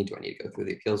work for me? Do I need to go through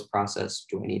the appeals process?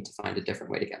 Do I need to find a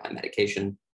different way to get my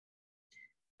medication?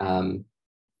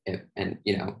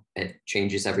 It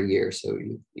changes every year. So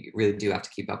you really do have to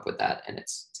keep up with that. And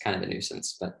it's kind of a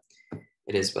nuisance, but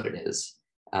it is what it is.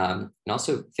 And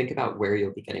also think about where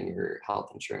you'll be getting your health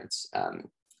insurance.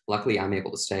 Luckily, I'm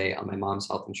able to stay on my mom's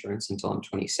health insurance until I'm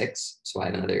 26. So I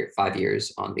have another 5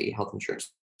 years on the health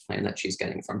insurance plan that she's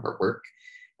getting from her work.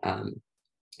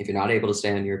 If you're not able to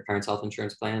stay on your parents' health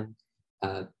insurance plan,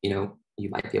 you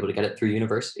might be able to get it through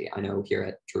university. I know here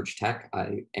at Georgia Tech,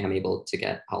 I am able to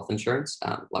get health insurance.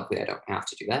 Luckily, I don't have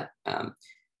to do that. And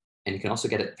you can also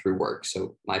get it through work.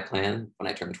 So my plan when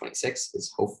I turn 26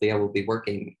 is hopefully I will be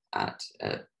working at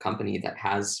a company that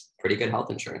has pretty good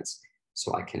health insurance.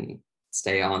 So I can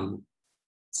stay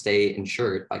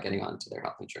insured by getting onto their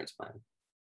health insurance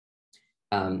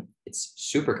plan. It's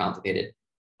super complicated.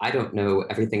 I don't know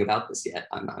everything about this yet.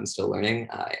 I'm still learning.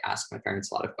 I ask my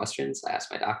parents a lot of questions. I ask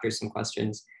my doctors some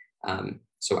questions.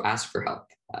 So ask for help.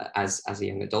 As a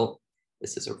young adult,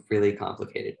 this is a really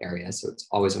complicated area, so it's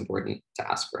always important to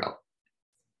ask for help.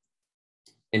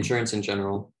 Insurance in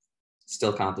general,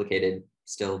 still complicated,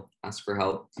 still ask for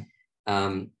help.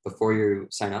 Before you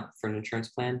sign up for an insurance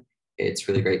plan, it's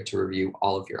really great to review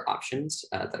all of your options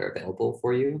that are available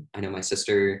for you. I know my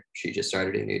sister, she just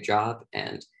started a new job,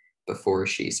 and before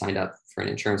she signed up for an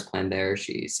insurance plan there,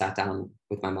 she sat down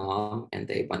with my mom and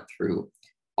they went through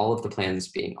all of the plans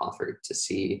being offered to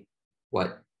see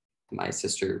what my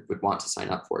sister would want to sign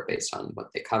up for based on what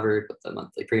they covered, what the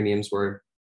monthly premiums were.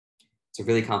 It's a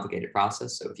really complicated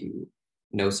process. So if you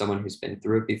know someone who's been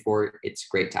through it before, it's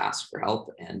great to ask for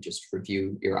help and just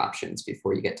review your options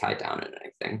before you get tied down in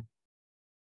anything.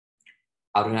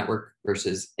 Out-of-network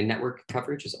versus in-network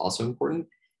coverage is also important.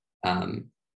 And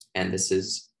this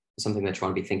is something that you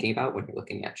want to be thinking about when you're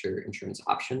looking at your insurance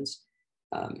options.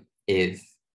 If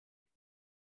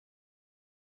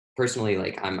personally,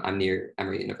 like I'm near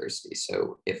Emory University,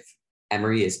 so if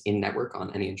Emory is in network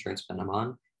on any insurance plan I'm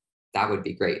on, that would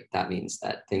be great. That means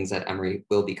that things at Emory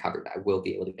will be covered. I will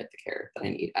be able to get the care that I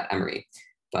need at Emory.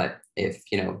 But if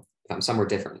I'm somewhere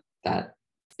different, that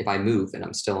if I move and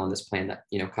I'm still on this plan that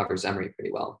covers Emory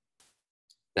pretty well,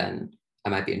 then I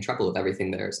might be in trouble if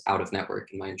everything there is out of network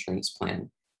and my insurance plan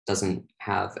doesn't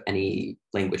have any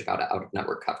language about out of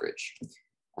network coverage.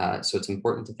 So it's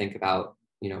important to think about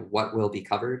what will be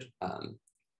covered,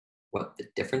 what the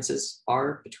differences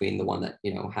are between the one that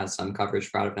has some coverage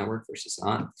for out of network versus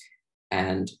not.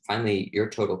 And finally, your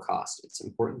total cost. It's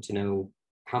important to know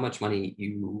how much money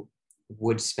you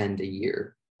would spend a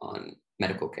year on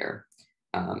medical care.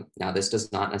 Now, this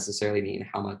does not necessarily mean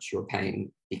how much you're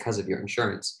paying because of your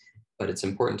insurance, but it's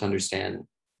important to understand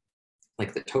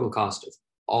like the total cost of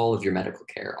all of your medical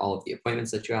care, all of the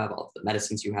appointments that you have, all of the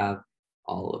medicines you have,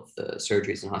 all of the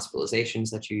surgeries and hospitalizations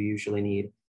that you usually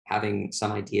need. Having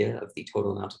some idea of the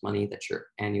total amount of money that your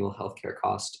annual healthcare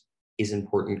cost is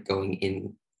important going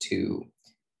into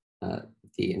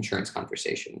the insurance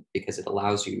conversation, because it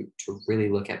allows you to really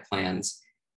look at plans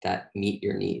that meet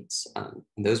your needs. And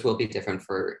those will be different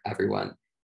for everyone.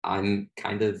 I'm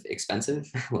kind of expensive.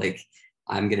 Like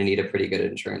I'm going to need a pretty good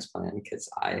insurance plan because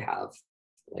I have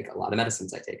like a lot of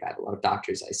medicines I take. I have a lot of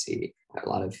doctors I see. I have a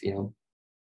lot of,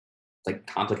 like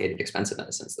complicated, expensive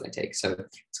medicines that I take. So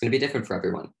it's going to be different for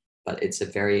everyone, but it's a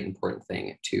very important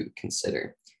thing to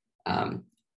consider.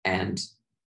 And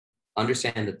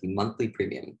understand that the monthly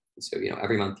premium, so,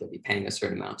 every month you'll be paying a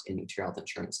certain amount into your health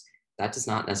insurance. That does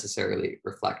not necessarily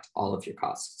reflect all of your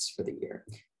costs for the year.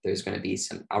 There's going to be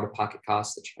some out-of-pocket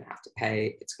costs that you're going to have to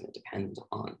pay. It's going to depend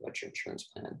on what your insurance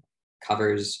plan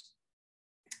covers.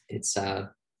 It's, as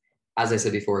I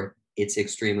said before, it's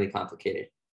extremely complicated.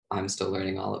 I'm still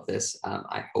learning all of this.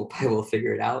 I hope I will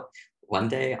figure it out one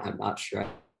day. I'm not sure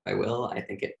I will. I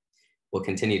think it will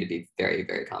continue to be very,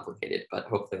 very complicated, but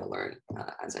hopefully I'll learn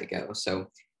as I go. So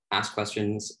ask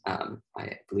questions.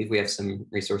 I believe we have some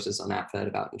resources on APFED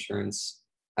about insurance.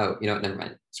 Oh, never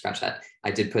mind, scratch that.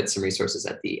 I did put some resources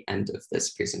at the end of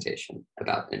this presentation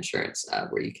about insurance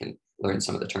where you can learn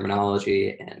some of the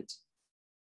terminology and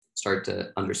start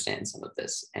to understand some of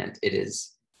this. And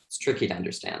it's tricky to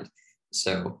understand.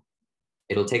 So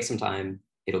it'll take some time.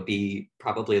 It'll be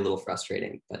probably a little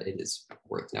frustrating, but it is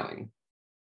worth knowing.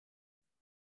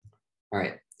 All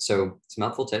right, so some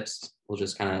helpful tips. We'll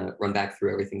just kind of run back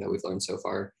through everything that we've learned so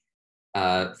far.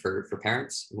 For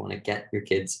parents, you want to get your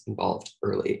kids involved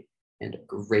early. And a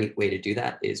great way to do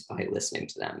that is by listening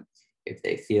to them. If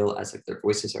they feel as if their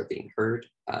voices are being heard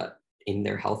in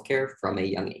their healthcare from a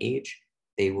young age,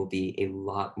 they will be a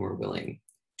lot more willing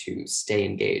to stay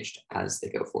engaged as they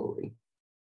go forward.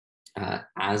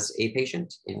 As a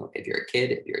patient, if you're a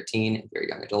kid, if you're a teen, if you're a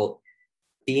young adult,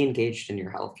 be engaged in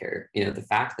your healthcare. The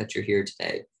fact that you're here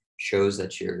today shows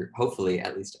that you're hopefully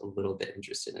at least a little bit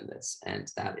interested in this,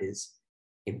 and that is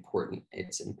important.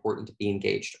 It's important to be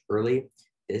engaged early.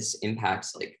 This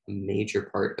impacts like a major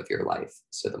part of your life.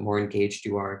 So the more engaged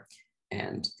you are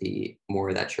and the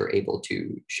more that you're able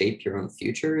to shape your own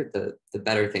future, the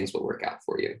better things will work out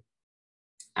for you.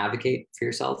 Advocate for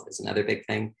yourself is another big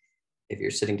thing. If you're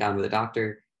sitting down with a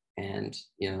doctor and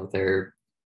they're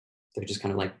just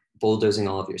kind of like bulldozing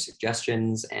all of your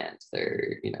suggestions and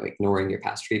they're ignoring your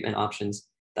past treatment options,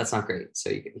 that's not great. So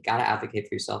you got to advocate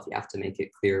for yourself. You have to make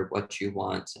it clear what you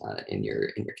want in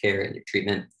your care and your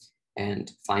treatment,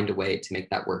 and find a way to make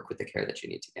that work with the care that you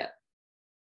need to get.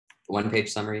 The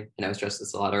one-page summary, and I stressed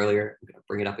this a lot earlier, I'm going to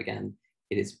bring it up again.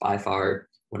 It is by far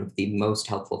one of the most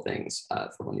helpful things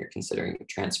for when you're considering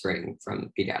transferring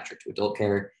from pediatric to adult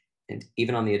care. And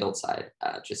even on the adult side,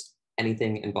 just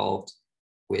anything involved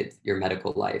with your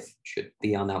medical life should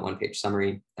be on that one-page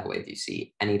summary. That way, if you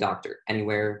see any doctor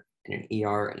anywhere in an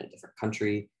ER in a different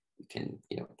country, you can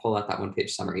pull out that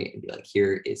one-page summary and be like,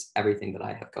 here is everything that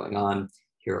I have going on.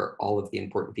 Here are all of the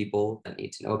important people that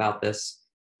need to know about this.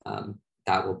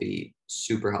 That will be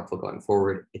super helpful going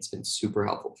forward. It's been super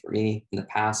helpful for me in the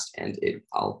past, and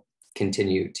I'll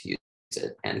continue to use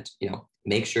it. And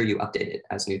make sure you update it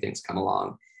as new things come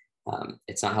along.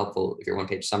 It's not helpful if your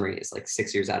one-page summary is like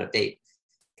 6 years out of date,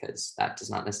 because that does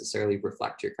not necessarily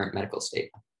reflect your current medical state.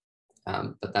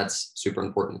 But that's super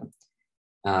important.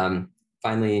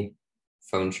 Finally,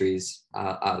 phone trees.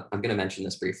 I'm going to mention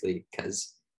this briefly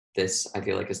because this, I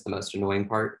feel like, is the most annoying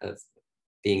part of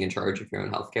being in charge of your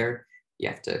own healthcare. You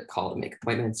have to call to make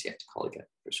appointments. You have to call to get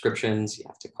prescriptions. You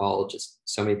have to call just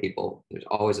so many people. There's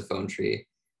always a phone tree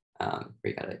where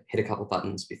you got to hit a couple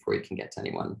buttons before you can get to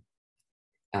anyone.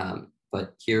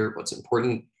 But here, what's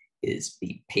important is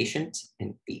be patient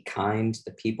and be kind.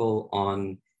 The people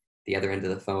on the other end of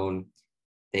the phone,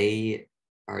 they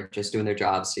are just doing their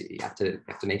jobs. So you have to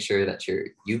make sure that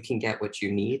you can get what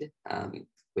you need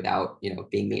without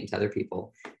being mean to other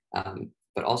people.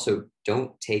 But also,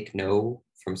 don't take no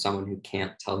from someone who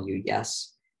can't tell you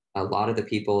yes. A lot of the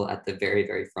people at the very,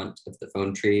 very front of the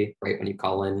phone tree, right when you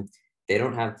call in, they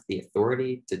don't have the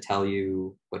authority to tell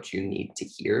you what you need to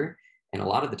hear. And a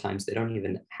lot of the times they don't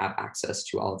even have access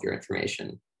to all of your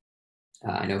information.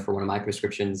 I know for one of my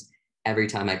prescriptions, every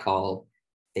time I call,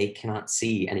 they cannot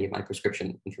see any of my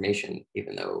prescription information,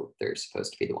 even though they're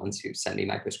supposed to be the ones who send me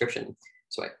my prescription.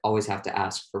 So I always have to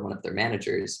ask for one of their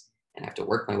managers, and I have to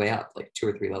work my way up like 2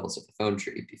 or 3 levels of the phone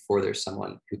tree before there's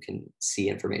someone who can see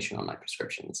information on my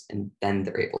prescriptions, and then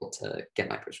they're able to get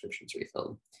my prescriptions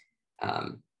refilled.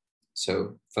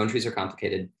 So phone trees are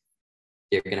complicated.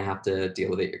 You're going to have to deal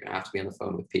with it. You're going to have to be on the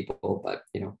phone with people, but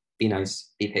be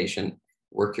nice, be patient,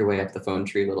 work your way up the phone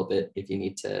tree a little bit if you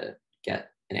need to get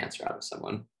an answer out of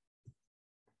someone.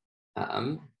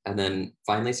 And then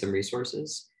finally, some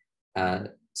resources.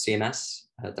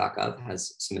 CMS.gov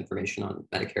has some information on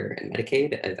Medicare and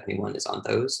Medicaid if anyone is on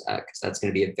those, because that's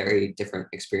going to be a very different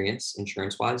experience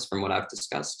insurance-wise from what I've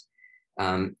discussed.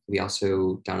 We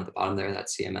also, down at the bottom there, that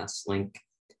CMS link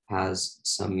has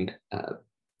some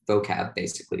vocab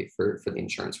basically for the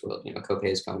insurance world,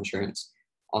 copays, co-insurance,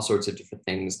 all sorts of different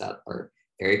things that are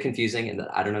very confusing and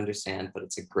that I don't understand, but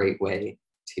it's a great way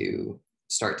to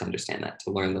start to understand that,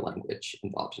 to learn the language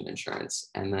involved in insurance.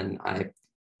 And then I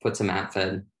put some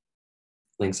APFED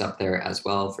links up there as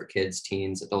well for kids,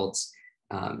 teens, adults,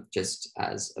 just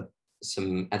as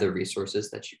some other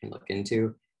resources that you can look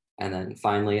into. And then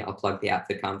finally, I'll plug the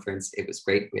APFED conference. It was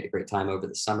great. We had a great time over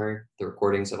the summer. The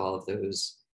recordings of all of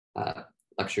those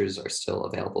lectures are still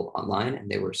available online, and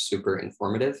they were super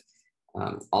informative.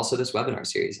 Also, this webinar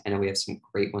series, I know we have some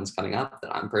great ones coming up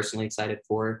that I'm personally excited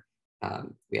for.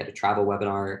 We had a travel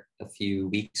webinar a few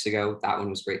weeks ago. That one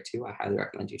was great too. I highly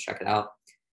recommend you check it out.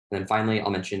 And then finally,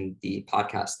 I'll mention the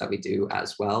podcast that we do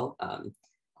as well.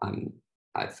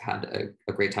 I've had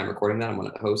a great time recording that. I'm one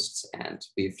of the hosts, and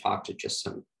we've talked to just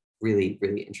some really,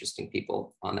 really interesting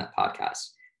people on that podcast.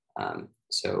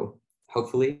 So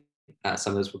hopefully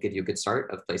some of those will give you a good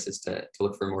start of places to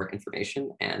look for more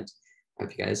information. And I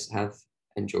hope you guys have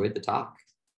enjoyed the talk.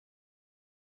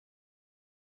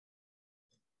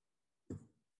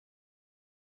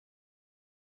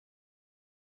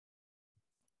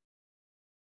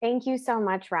 Thank you so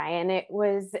much, Ryan. It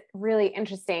was really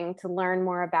interesting to learn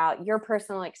more about your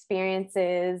personal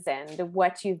experiences and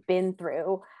what you've been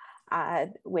through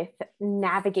with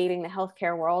navigating the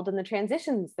healthcare world and the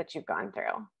transitions that you've gone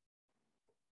through. I'm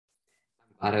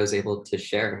glad I was able to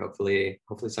share. Hopefully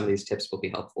some of these tips will be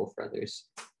helpful for others.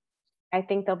 I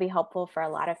think they'll be helpful for a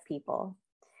lot of people.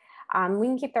 We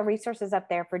can keep the resources up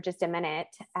there for just a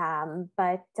minute,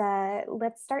 but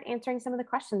let's start answering some of the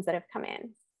questions that have come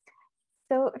in.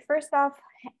 So first off,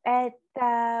 at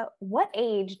what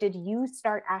age did you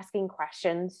start asking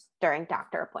questions during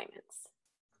doctor appointments?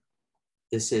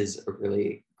 This is a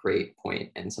really great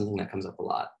point and something that comes up a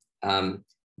lot.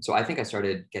 So I think I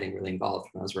started getting really involved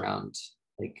when I was around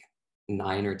like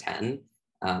 9 or 10.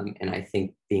 And I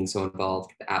think being so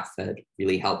involved with APFED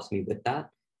really helped me with that.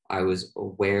 I was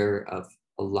aware of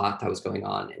a lot that was going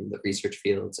on in the research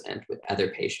fields and with other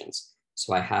patients.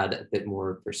 So I had a bit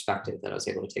more perspective that I was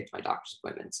able to take to my doctor's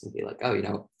appointments and be like, oh, you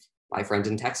know, my friend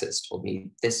in Texas told me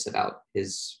this about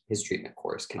his treatment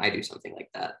course. Can I do something like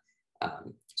that?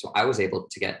 So I was able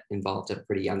to get involved at a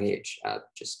pretty young age,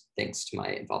 just thanks to my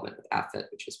involvement with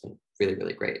APFED, which has been really,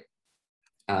 really great.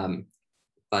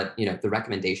 But you know, the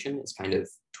recommendation is kind of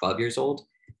 12 years old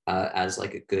as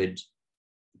like a good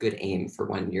aim for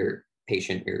when your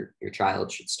patient, your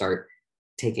child should start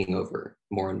taking over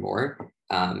more and more.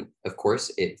 Of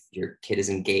course, if your kid is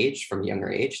engaged from a younger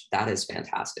age, that is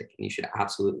fantastic. And you should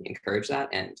absolutely encourage that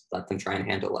and let them try and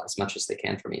handle as much as they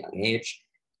can from a young age.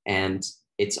 And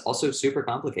it's also super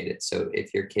complicated. So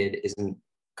if your kid isn't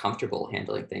comfortable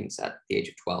handling things at the age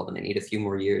of 12 and they need a few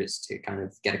more years to kind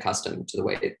of get accustomed to the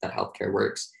way that healthcare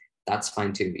works, that's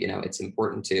fine too. You know, it's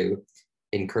important to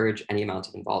encourage any amount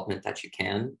of involvement that you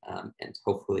can, and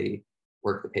hopefully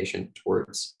work the patient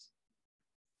towards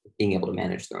being able to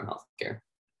manage their own healthcare.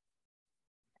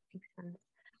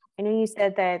 I know you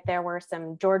said that there were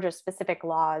some Georgia specific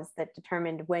laws that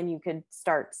determined when you could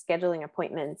start scheduling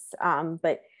appointments.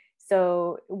 But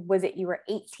so was it you were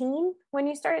 18 when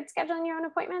you started scheduling your own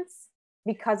appointments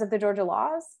because of the Georgia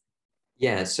laws?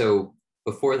 Yeah. So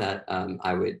before that,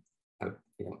 I would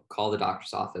call the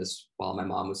doctor's office while my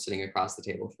mom was sitting across the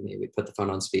table from me. We'd put the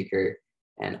phone on speaker,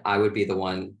 and I would be the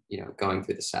one, going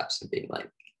through the steps and being like,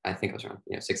 I think I was around,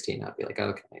 16. I'd be like,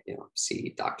 oh, can I,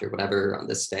 see doctor whatever on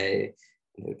this day?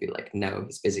 And they would be like, no,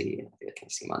 he's busy. And I'd be like, can I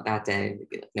see him on that day? And they'd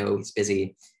be like, no, he's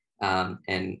busy.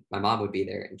 And my mom would be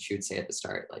there, and she would say at the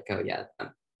start, like, oh yeah,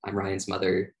 I'm Ryan's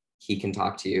mother. He can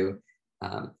talk to you.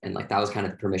 And like, that was kind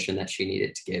of the permission that she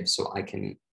needed to give so I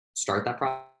can start that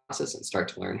process and start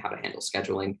to learn how to handle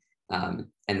scheduling. And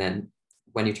then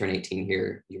when you turn 18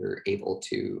 here, you're able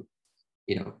to,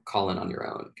 call in on your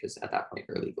own, because at that point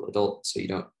you're a legal adult. So you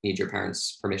don't need your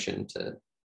parents' permission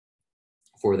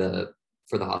for the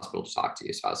hospital to talk to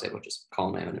you. So I was able to just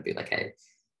call my own and be like, hey,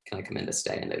 can I come in to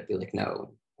stay? And they'd be like,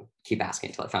 no, keep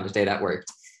asking until I found a day that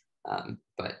worked.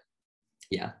 But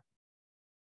yeah.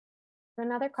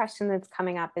 Another question that's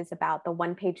coming up is about the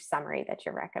one-page summary that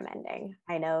you're recommending.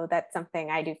 I know that's something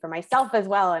I do for myself as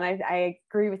well. And I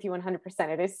agree with you 100%.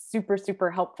 It is super,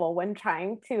 super helpful when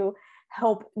trying to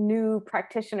help new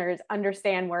practitioners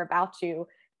understand more about you,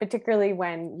 particularly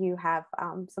when you have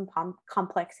some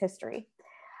complex history.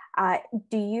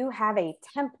 Do you have a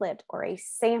template or a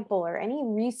sample or any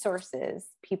resources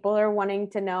people are wanting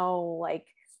to know, like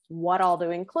what all to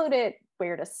include it,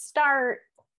 where to start?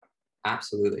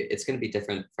 Absolutely. It's going to be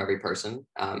different for every person.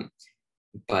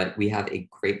 But we have a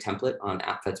great template on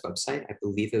APFED's website. I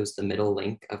believe it was the middle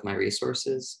link of my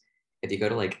resources. If you go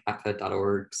to like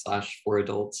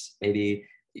apfed.org/foradults, maybe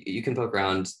you can poke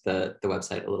around the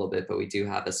website a little bit, but we do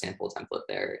have a sample template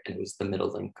there, and it was the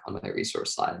middle link on my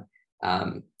resource slide.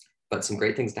 But some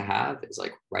great things to have is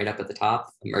like right up at the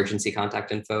top, emergency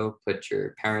contact info, put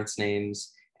your parents'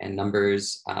 names and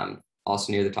numbers.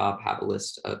 Also near the top, have a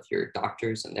list of your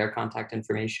doctors and their contact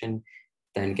information.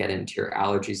 Then get into your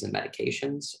allergies and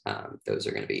medications. Those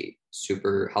are going to be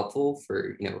super helpful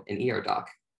for an ER doc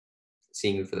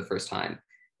seeing you for the first time.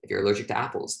 If you're allergic to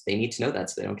apples, they need to know that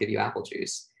so they don't give you apple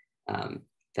juice.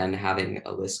 Then having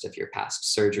a list of your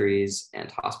past surgeries and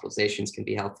hospitalizations can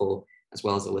be helpful, as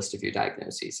well as a list of your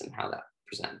diagnoses and how that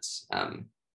presents.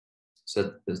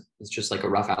 So it's just like a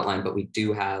rough outline, but we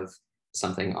do have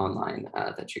something online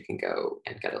that you can go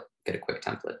and get a quick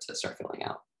template to start filling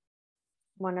out.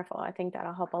 Wonderful. I think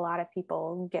that'll help a lot of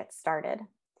people get started.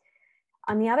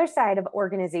 On the other side of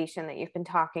organization that you've been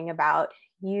talking about,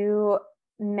 you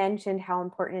mentioned how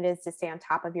important it is to stay on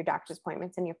top of your doctor's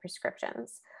appointments and your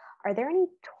prescriptions. Are there any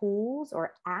tools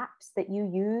or apps that you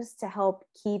use to help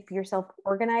keep yourself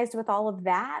organized with all of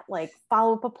that, like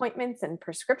follow-up appointments and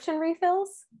prescription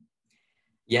refills?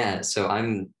 Yeah, so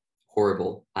I'm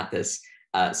horrible at this.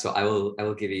 So I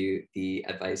will give you the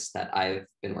advice that I've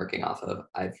been working off of.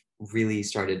 I've really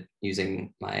started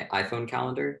using my iPhone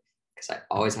calendar because I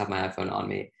always have my iPhone on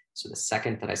me. So the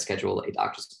second that I schedule a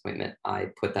doctor's appointment, I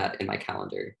put that in my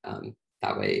calendar.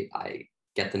 That way I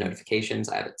get the notifications.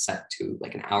 I have it set to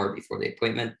like an hour before the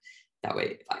appointment. That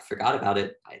way, if I forgot about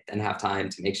it, I then have time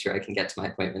to make sure I can get to my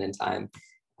appointment in time.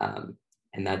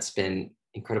 And that's been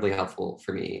incredibly helpful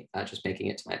for me, just making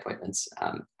it to my appointments.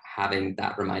 Having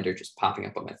that reminder just popping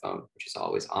up on my phone, which is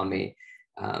always on me.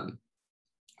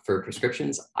 For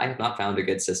prescriptions, I have not found a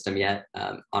good system yet.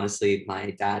 Honestly,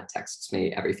 my dad texts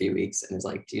me every few weeks and is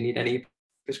like, do you need any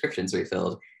prescriptions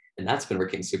refilled? And that's been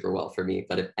working super well for me.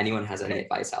 But if anyone has any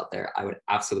advice out there, I would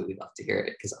absolutely love to hear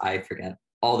it because I forget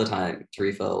all the time to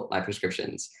refill my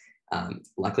prescriptions.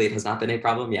 Luckily, it has not been a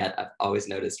problem yet. I've always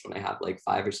noticed when I have like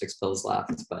 5 or 6 pills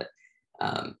left, but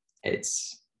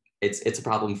it's a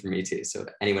problem for me too. So if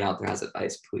anyone out there has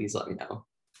advice, please let me know.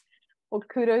 Well,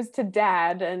 kudos to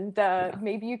Dad, and Yeah.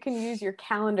 maybe you can use your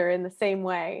calendar in the same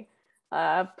way.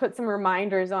 Put some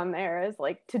reminders on there as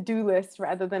like to-do lists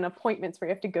rather than appointments where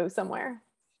you have to go somewhere.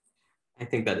 I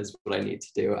think that is what I need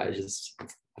to do.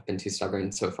 I've been too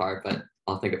stubborn so far, but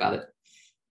I'll think about it.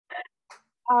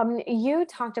 You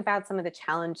talked about some of the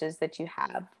challenges that you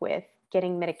have with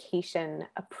getting medication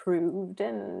approved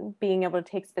and being able to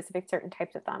take specific certain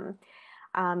types of them.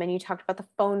 And you talked about the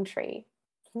phone tree.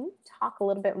 Can you talk a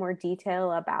little bit more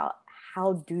detail about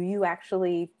how do you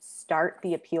actually start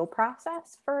the appeal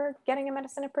process for getting a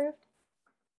medicine approved?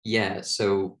 Yeah,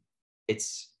 so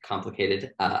it's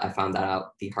complicated. I found that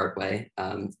out the hard way.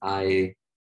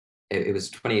 It was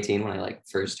 2018 when I like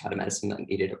first had a medicine that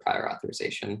needed a prior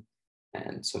authorization.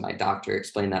 And so my doctor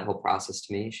explained that whole process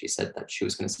to me. She said that she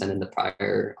was going to send in the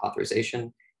prior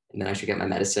authorization and then I should get my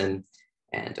medicine.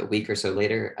 And a week or so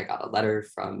later, I got a letter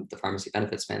from the pharmacy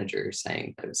benefits manager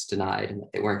saying that it was denied and that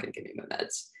they weren't going to give me my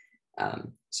meds.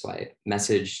 So I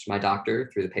messaged my doctor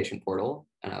through the patient portal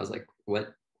and I was like,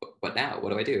 what now? What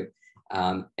do I do?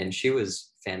 And she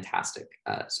was fantastic.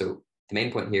 So the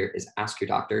main point here is ask your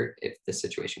doctor if this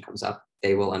situation comes up.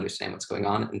 They will understand what's going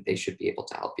on and they should be able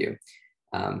to help you.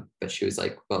 But she was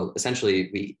like, well,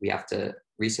 essentially, we have to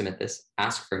resubmit this,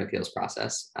 ask for an appeals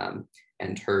process.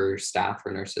 And her staff,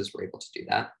 her nurses were able to do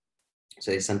that.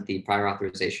 So they sent the prior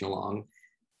authorization along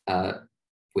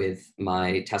with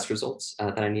my test results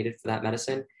that I needed for that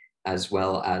medicine, as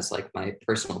well as like my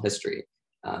personal history.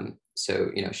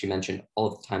 So, she mentioned all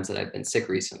the times that I've been sick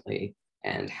recently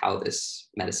and how this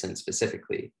medicine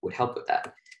specifically would help with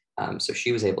that. So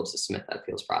she was able to submit that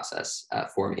appeals process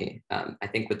for me. I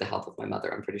think with the help of my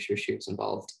mother, I'm pretty sure she was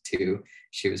involved too.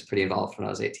 She was pretty involved when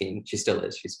I was 18. She still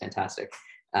is. She's fantastic.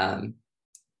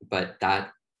 But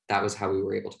that was how we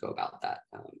were able to go about that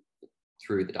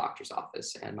through the doctor's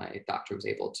office. And my doctor was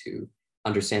able to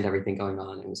understand everything going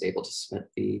on and was able to submit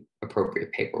the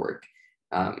appropriate paperwork.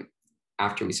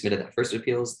 After we submitted that first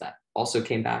appeals, that also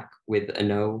came back with a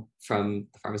no from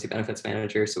the pharmacy benefits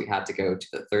manager. So we had to go to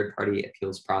the third-party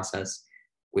appeals process,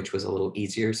 which was a little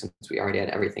easier since we already had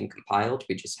everything compiled.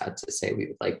 We just had to say we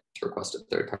would like to request a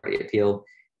third-party appeal,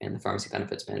 and the pharmacy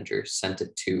benefits manager sent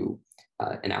it to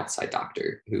an outside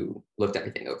doctor who looked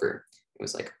everything over. It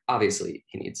was like, obviously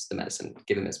he needs the medicine,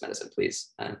 give him his medicine,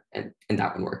 please. And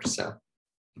that one worked. So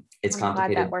it's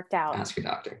complicated. Glad that worked out. Ask your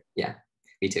doctor. Yeah,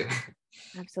 me too.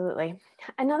 Absolutely.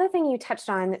 Another thing you touched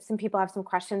on that some people have some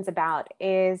questions about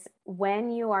is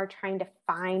when you are trying to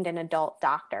find an adult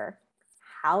doctor,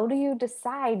 how do you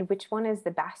decide which one is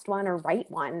the best one or right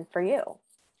one for you?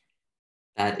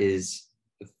 That is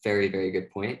a very, very good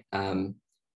point.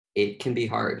 It can be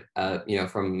hard.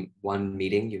 From one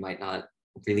meeting, you might not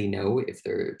really know if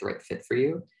they're the right fit for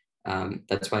you.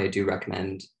 That's why I do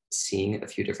recommend seeing a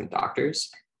few different doctors.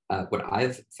 What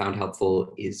I've found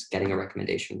helpful is getting a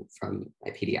recommendation from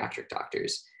my pediatric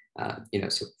doctors.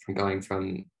 So from going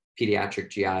from pediatric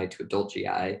GI to adult GI,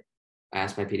 I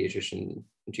asked my pediatrician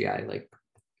GI, like,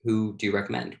 who do you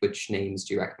recommend? Which names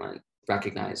do you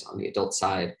recognize on the adult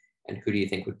side? And who do you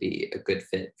think would be a good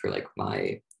fit for like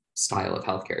my style of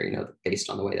healthcare, based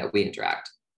on the way that we interact?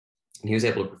 And he was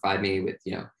able to provide me with,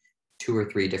 2 or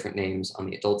 3 different names on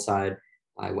the adult side.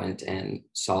 I went and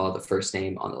saw the first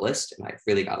name on the list and I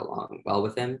really got along well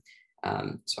with him.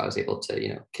 So I was able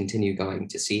to, continue going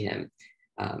to see him.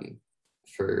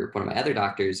 For one of my other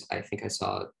doctors, I think I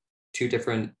saw two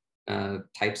different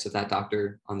types of that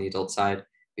doctor on the adult side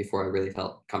before I really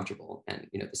felt comfortable. And,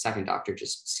 you know, the second doctor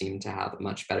just seemed to have a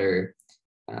much better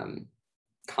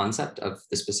concept of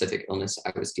the specific illness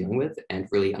I was dealing with and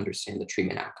really understand the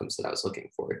treatment outcomes that I was looking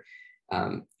for.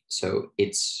 So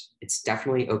it's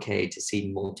definitely okay to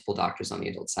see multiple doctors on the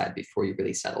adult side before you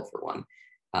really settle for one.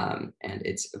 And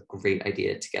it's a great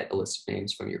idea to get a list of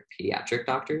names from your pediatric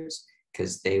doctors,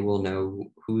 because they will know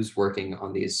who's working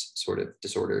on these sort of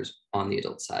disorders on the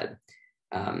adult side.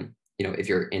 You know, if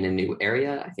you're in a new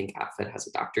area, I think APFED has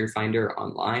a doctor finder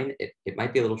online. It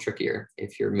might be a little trickier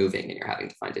if you're moving and you're having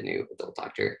to find a new adult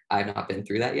doctor. I've not been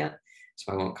through that yet,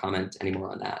 so I won't comment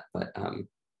anymore on that. But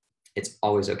it's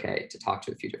always okay to talk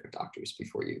to a few different doctors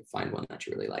before you find one that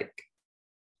you really like.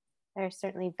 There's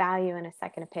certainly value in a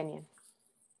second opinion,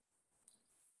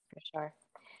 for sure.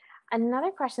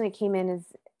 Another question that came in is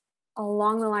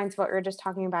along the lines of what we were just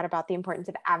talking about the importance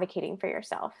of advocating for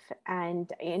yourself.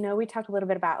 And, you know, we talked a little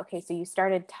bit about, okay, so you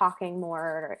started talking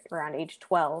more around age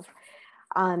 12.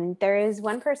 There is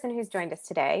one person who's joined us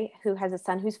today who has a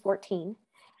son who's 14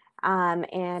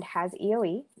 and has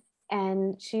EOE.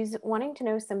 And she's wanting to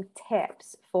know some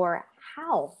tips for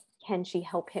how can she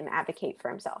help him advocate for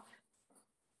himself?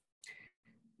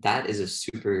 That is a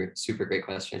super, super great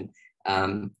question.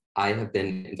 I have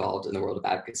been involved in the world of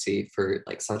advocacy for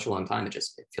like such a long time. It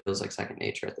feels like second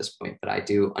nature at this point, but I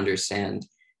do understand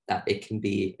that it can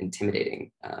be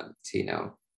intimidating to, you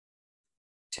know,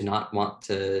 to not want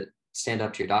to stand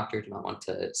up to your doctor, to not want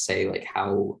to say like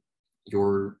how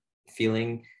you're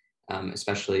feeling,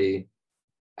 especially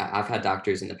I've had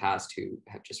doctors in the past who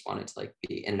have just wanted to like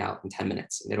be in and out in 10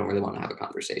 minutes and they don't really want to have a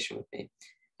conversation with me.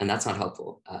 And that's not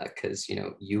helpful because, you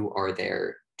know, you are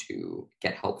there to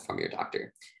get help from your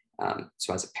doctor.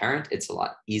 So as a parent, it's a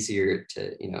lot easier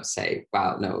to, you know, say,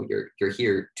 wow, no, you're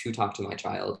here to talk to my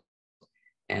child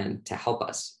and to help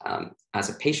us. As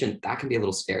a patient, that can be a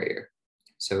little scarier.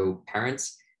 So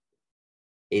parents,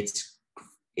 it's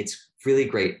really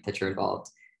great that you're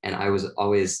involved. And I was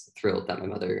always thrilled that my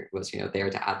mother was, you know,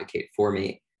 there to advocate for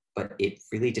me, but it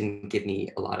really didn't give me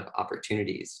a lot of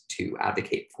opportunities to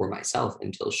advocate for myself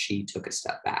until she took a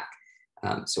step back.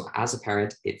 So as a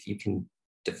parent, if you can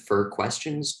defer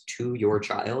questions to your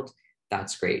child,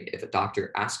 that's great. If a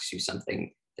doctor asks you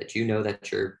something that you know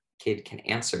that your kid can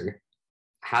answer,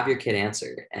 have your kid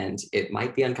answer. And it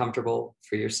might be uncomfortable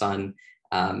for your son.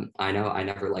 I know I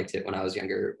never liked it when I was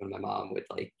younger, when my mom would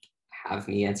like have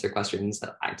me answer questions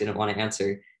that I didn't want to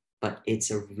answer, but it's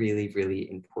a really,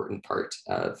 really important part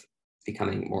of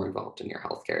becoming more involved in your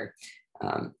healthcare.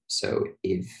 So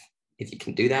if you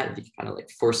can do that, if you can kind of like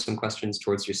force some questions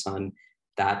towards your son,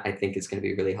 that I think is going to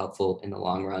be really helpful in the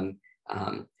long run.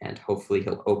 And hopefully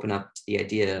he'll open up to the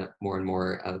idea more and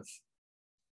more of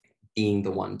being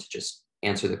the one to just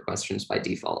answer the questions by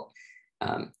default.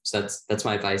 So that's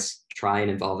my advice. Try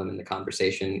and involve him in the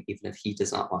conversation, even if he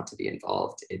does not want to be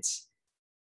involved. It's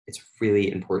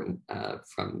really important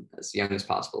from as young as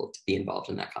possible to be involved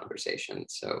in that conversation.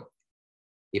 So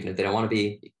even if they don't want to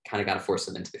be, you kind of got to force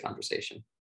them into the conversation.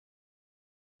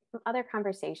 Other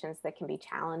conversations that can be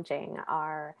challenging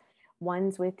are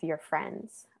ones with your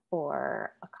friends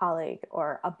or a colleague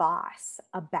or a boss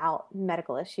about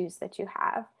medical issues that you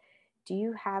have. Do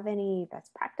you have any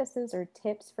best practices or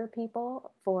tips for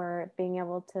people for being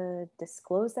able to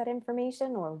disclose that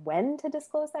information or when to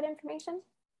disclose that information?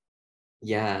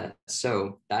 Yeah,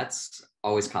 so that's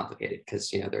always complicated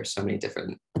because, you know, there are so many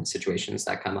different situations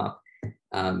that come up.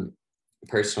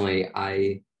 Personally,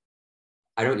 I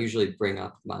don't usually bring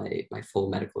up my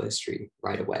full medical history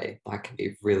right away. That can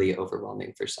be really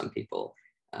overwhelming for some people,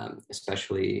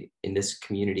 especially in this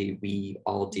community. We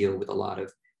all deal with a lot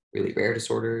of really rare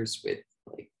disorders. With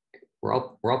like we're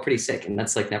all pretty sick, and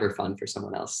that's like never fun for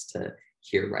someone else to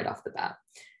hear right off the bat.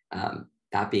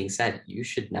 That being said, you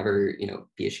should never, you know,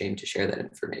 be ashamed to share that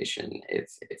information.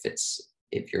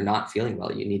 If you're not feeling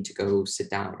well, you need to go sit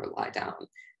down or lie down.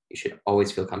 You should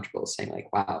always feel comfortable saying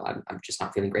like, wow, I'm just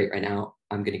not feeling great right now.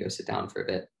 I'm going to go sit down for a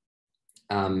bit.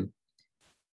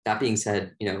 That being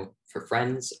said, you know, for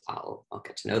friends, I'll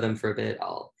get to know them for a bit.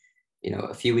 You know,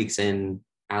 a few weeks in,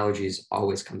 allergies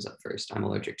always comes up first. I'm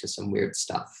allergic to some weird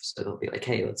stuff. So they'll be like,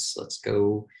 hey, let's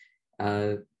go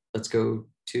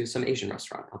to some Asian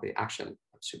restaurant. I'll be, actually, I'm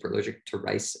super allergic to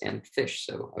rice and fish,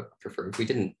 so I would prefer if we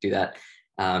didn't do that.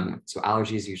 So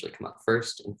allergies usually come up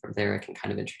first, and from there I can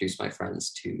kind of introduce my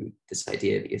friends to this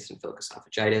idea of eosinophilic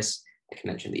esophagitis. I can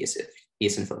mention the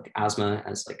eosinophilic asthma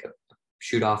as like a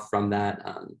shoot off from that,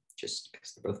 just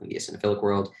because they're both in the eosinophilic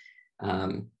world.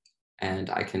 And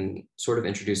I can sort of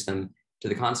introduce them to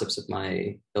the concepts of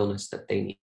my illness that they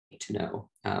need to know.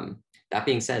 That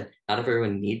being said, not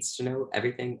everyone needs to know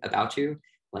everything about you.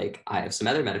 Like, I have some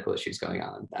other medical issues going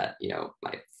on that,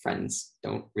 my friends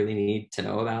don't really need to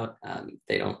know about.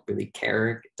 They don't really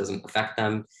care. It doesn't affect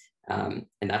them. And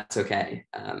that's okay.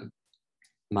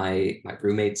 My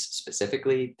roommates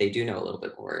specifically, they do know a little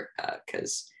bit more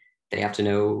because they have to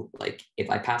know, like, if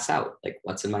I pass out, like,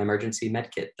 what's in my emergency med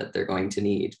kit that they're going to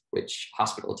need, which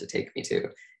hospital to take me to.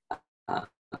 Um,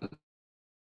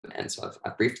 and so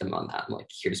I've briefed them on that. I'm like,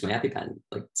 here's my EpiPen,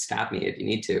 like, stab me if you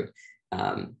need to.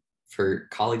 For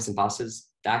colleagues and bosses,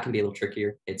 that can be a little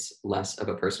trickier. It's less of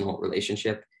a personal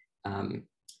relationship.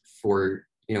 For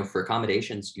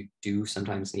accommodations, you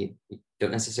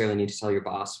don't necessarily need to tell your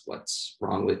boss what's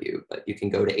wrong with you, but you can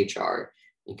go to HR.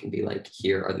 You can be like,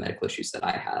 here are the medical issues that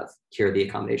I have. Here are the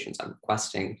accommodations I'm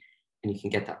requesting, and you can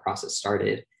get that process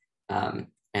started. And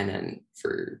then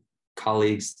for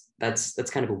colleagues, that's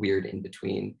kind of a weird in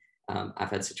between. I've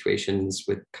had situations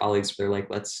with colleagues where they're like,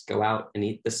 let's go out and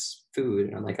eat this food.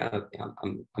 And I'm like,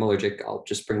 I'm allergic. I'll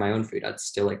just bring my own food. I'd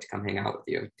still like to come hang out with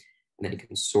you. And then you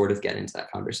can sort of get into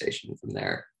that conversation from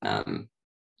there.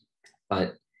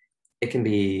 But it can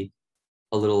be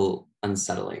a little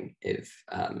unsettling if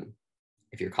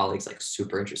your colleague's like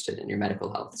super interested in your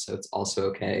medical health. So it's also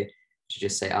okay to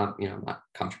just say, I'm not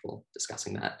comfortable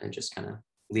discussing that, and just kind of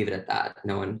leave it at that.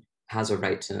 No one has a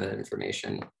right to know that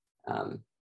information.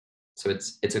 So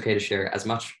it's okay to share as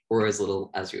much or as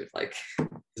little as you would like,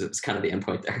 because it's kind of the end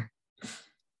point there.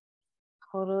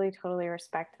 Totally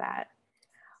respect that.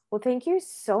 Well, thank you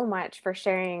so much for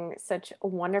sharing such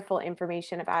wonderful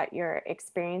information about your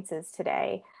experiences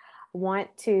today. I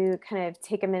want to kind of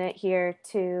take a minute here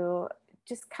to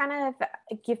just kind of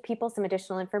give people some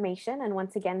additional information. And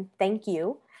once again, thank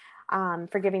you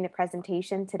for giving the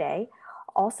presentation today.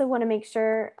 Also want to make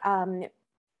sure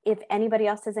if anybody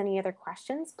else has any other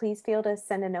questions, please feel to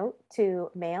send a note to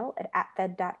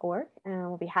mail@apfed.org, and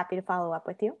we'll be happy to follow up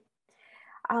with you.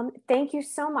 Thank you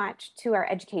so much to our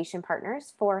education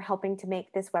partners for helping to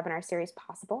make this webinar series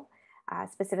possible,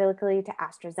 specifically to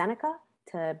AstraZeneca,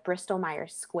 to Bristol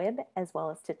Myers Squibb, as well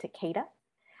as to Takeda.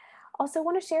 Also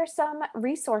want to share some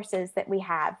resources that we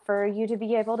have for you to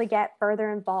be able to get further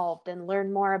involved and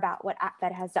learn more about what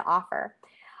APFED has to offer.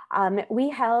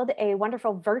 We held a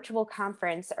wonderful virtual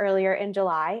conference earlier in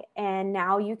July, and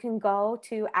now you can go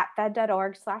to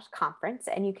apfed.org/conference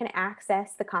and you can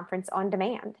access the conference on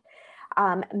demand.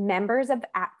 Members of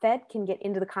APFED can get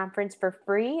into the conference for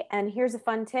free, and here's a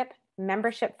fun tip.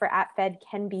 Membership for APFED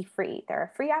can be free. There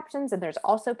are free options and there's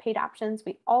also paid options.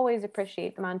 We always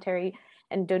appreciate the monetary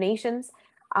and donations,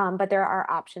 but there are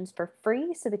options for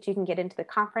free so that you can get into the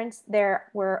conference. There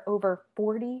were over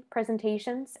 40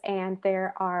 presentations, and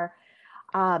there are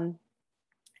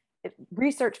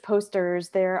research posters,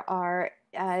 there are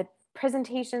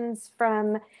presentations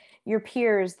from your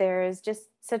peers. There's just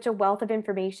such a wealth of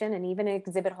information, and even an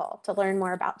exhibit hall to learn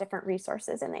more about different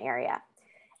resources in the area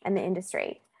and the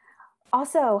industry.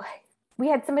 Also, we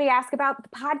had somebody ask about the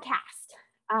podcast.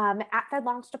 APFED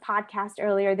launched a podcast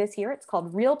earlier this year. It's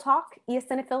called Real Talk,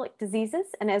 Eosinophilic Diseases.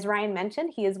 And as Ryan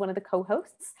mentioned, he is one of the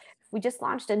co-hosts. We just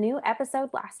launched a new episode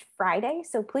last Friday.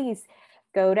 So please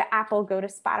go to Apple, go to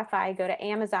Spotify, go to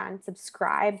Amazon,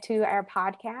 subscribe to our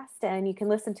podcast, and you can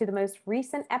listen to the most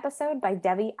recent episode by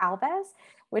Debbie Alves,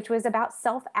 which was about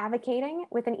self-advocating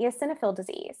with an eosinophil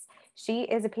disease. She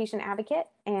is a patient advocate,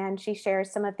 and she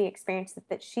shares some of the experiences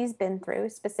that she's been through,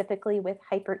 specifically with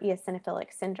hypereosinophilic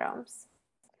syndromes.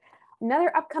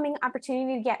 Another upcoming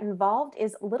opportunity to get involved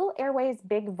is Little Airways,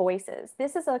 Big Voices.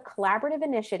 This is a collaborative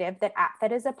initiative that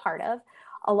APFED is a part of,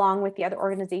 along with the other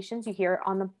organizations you hear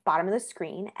on the bottom of the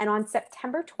screen. And on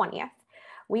September 20th,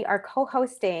 we are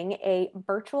co-hosting a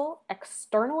virtual,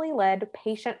 externally led,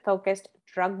 patient-focused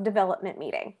drug development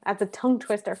meeting. That's a tongue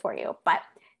twister for you, but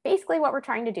basically what we're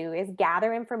trying to do is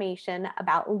gather information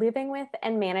about living with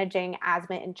and managing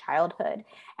asthma in childhood.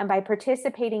 And by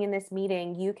participating in this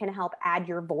meeting, you can help add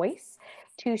your voice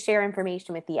to share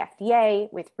information with the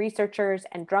FDA, with researchers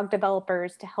and drug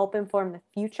developers to help inform the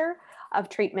future of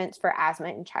treatments for asthma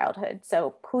in childhood.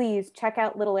 So please check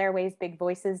out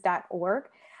littleairwaysbigvoices.org.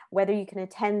 Whether you can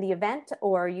attend the event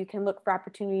or you can look for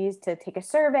opportunities to take a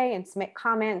survey and submit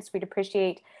comments, we'd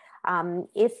appreciate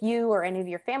if you or any of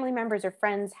your family members or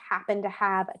friends happen to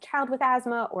have a child with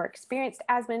asthma or experienced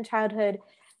asthma in childhood,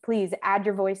 please add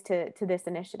your voice to this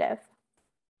initiative.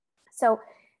 So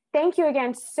thank you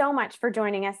again so much for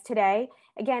joining us today.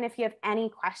 Again, if you have any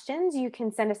questions, you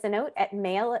can send us a note at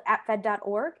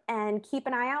mail@apfed.org, and keep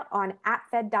an eye out on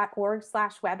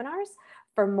apfed.org/webinars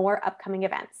for more upcoming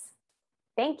events.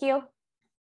 Thank you.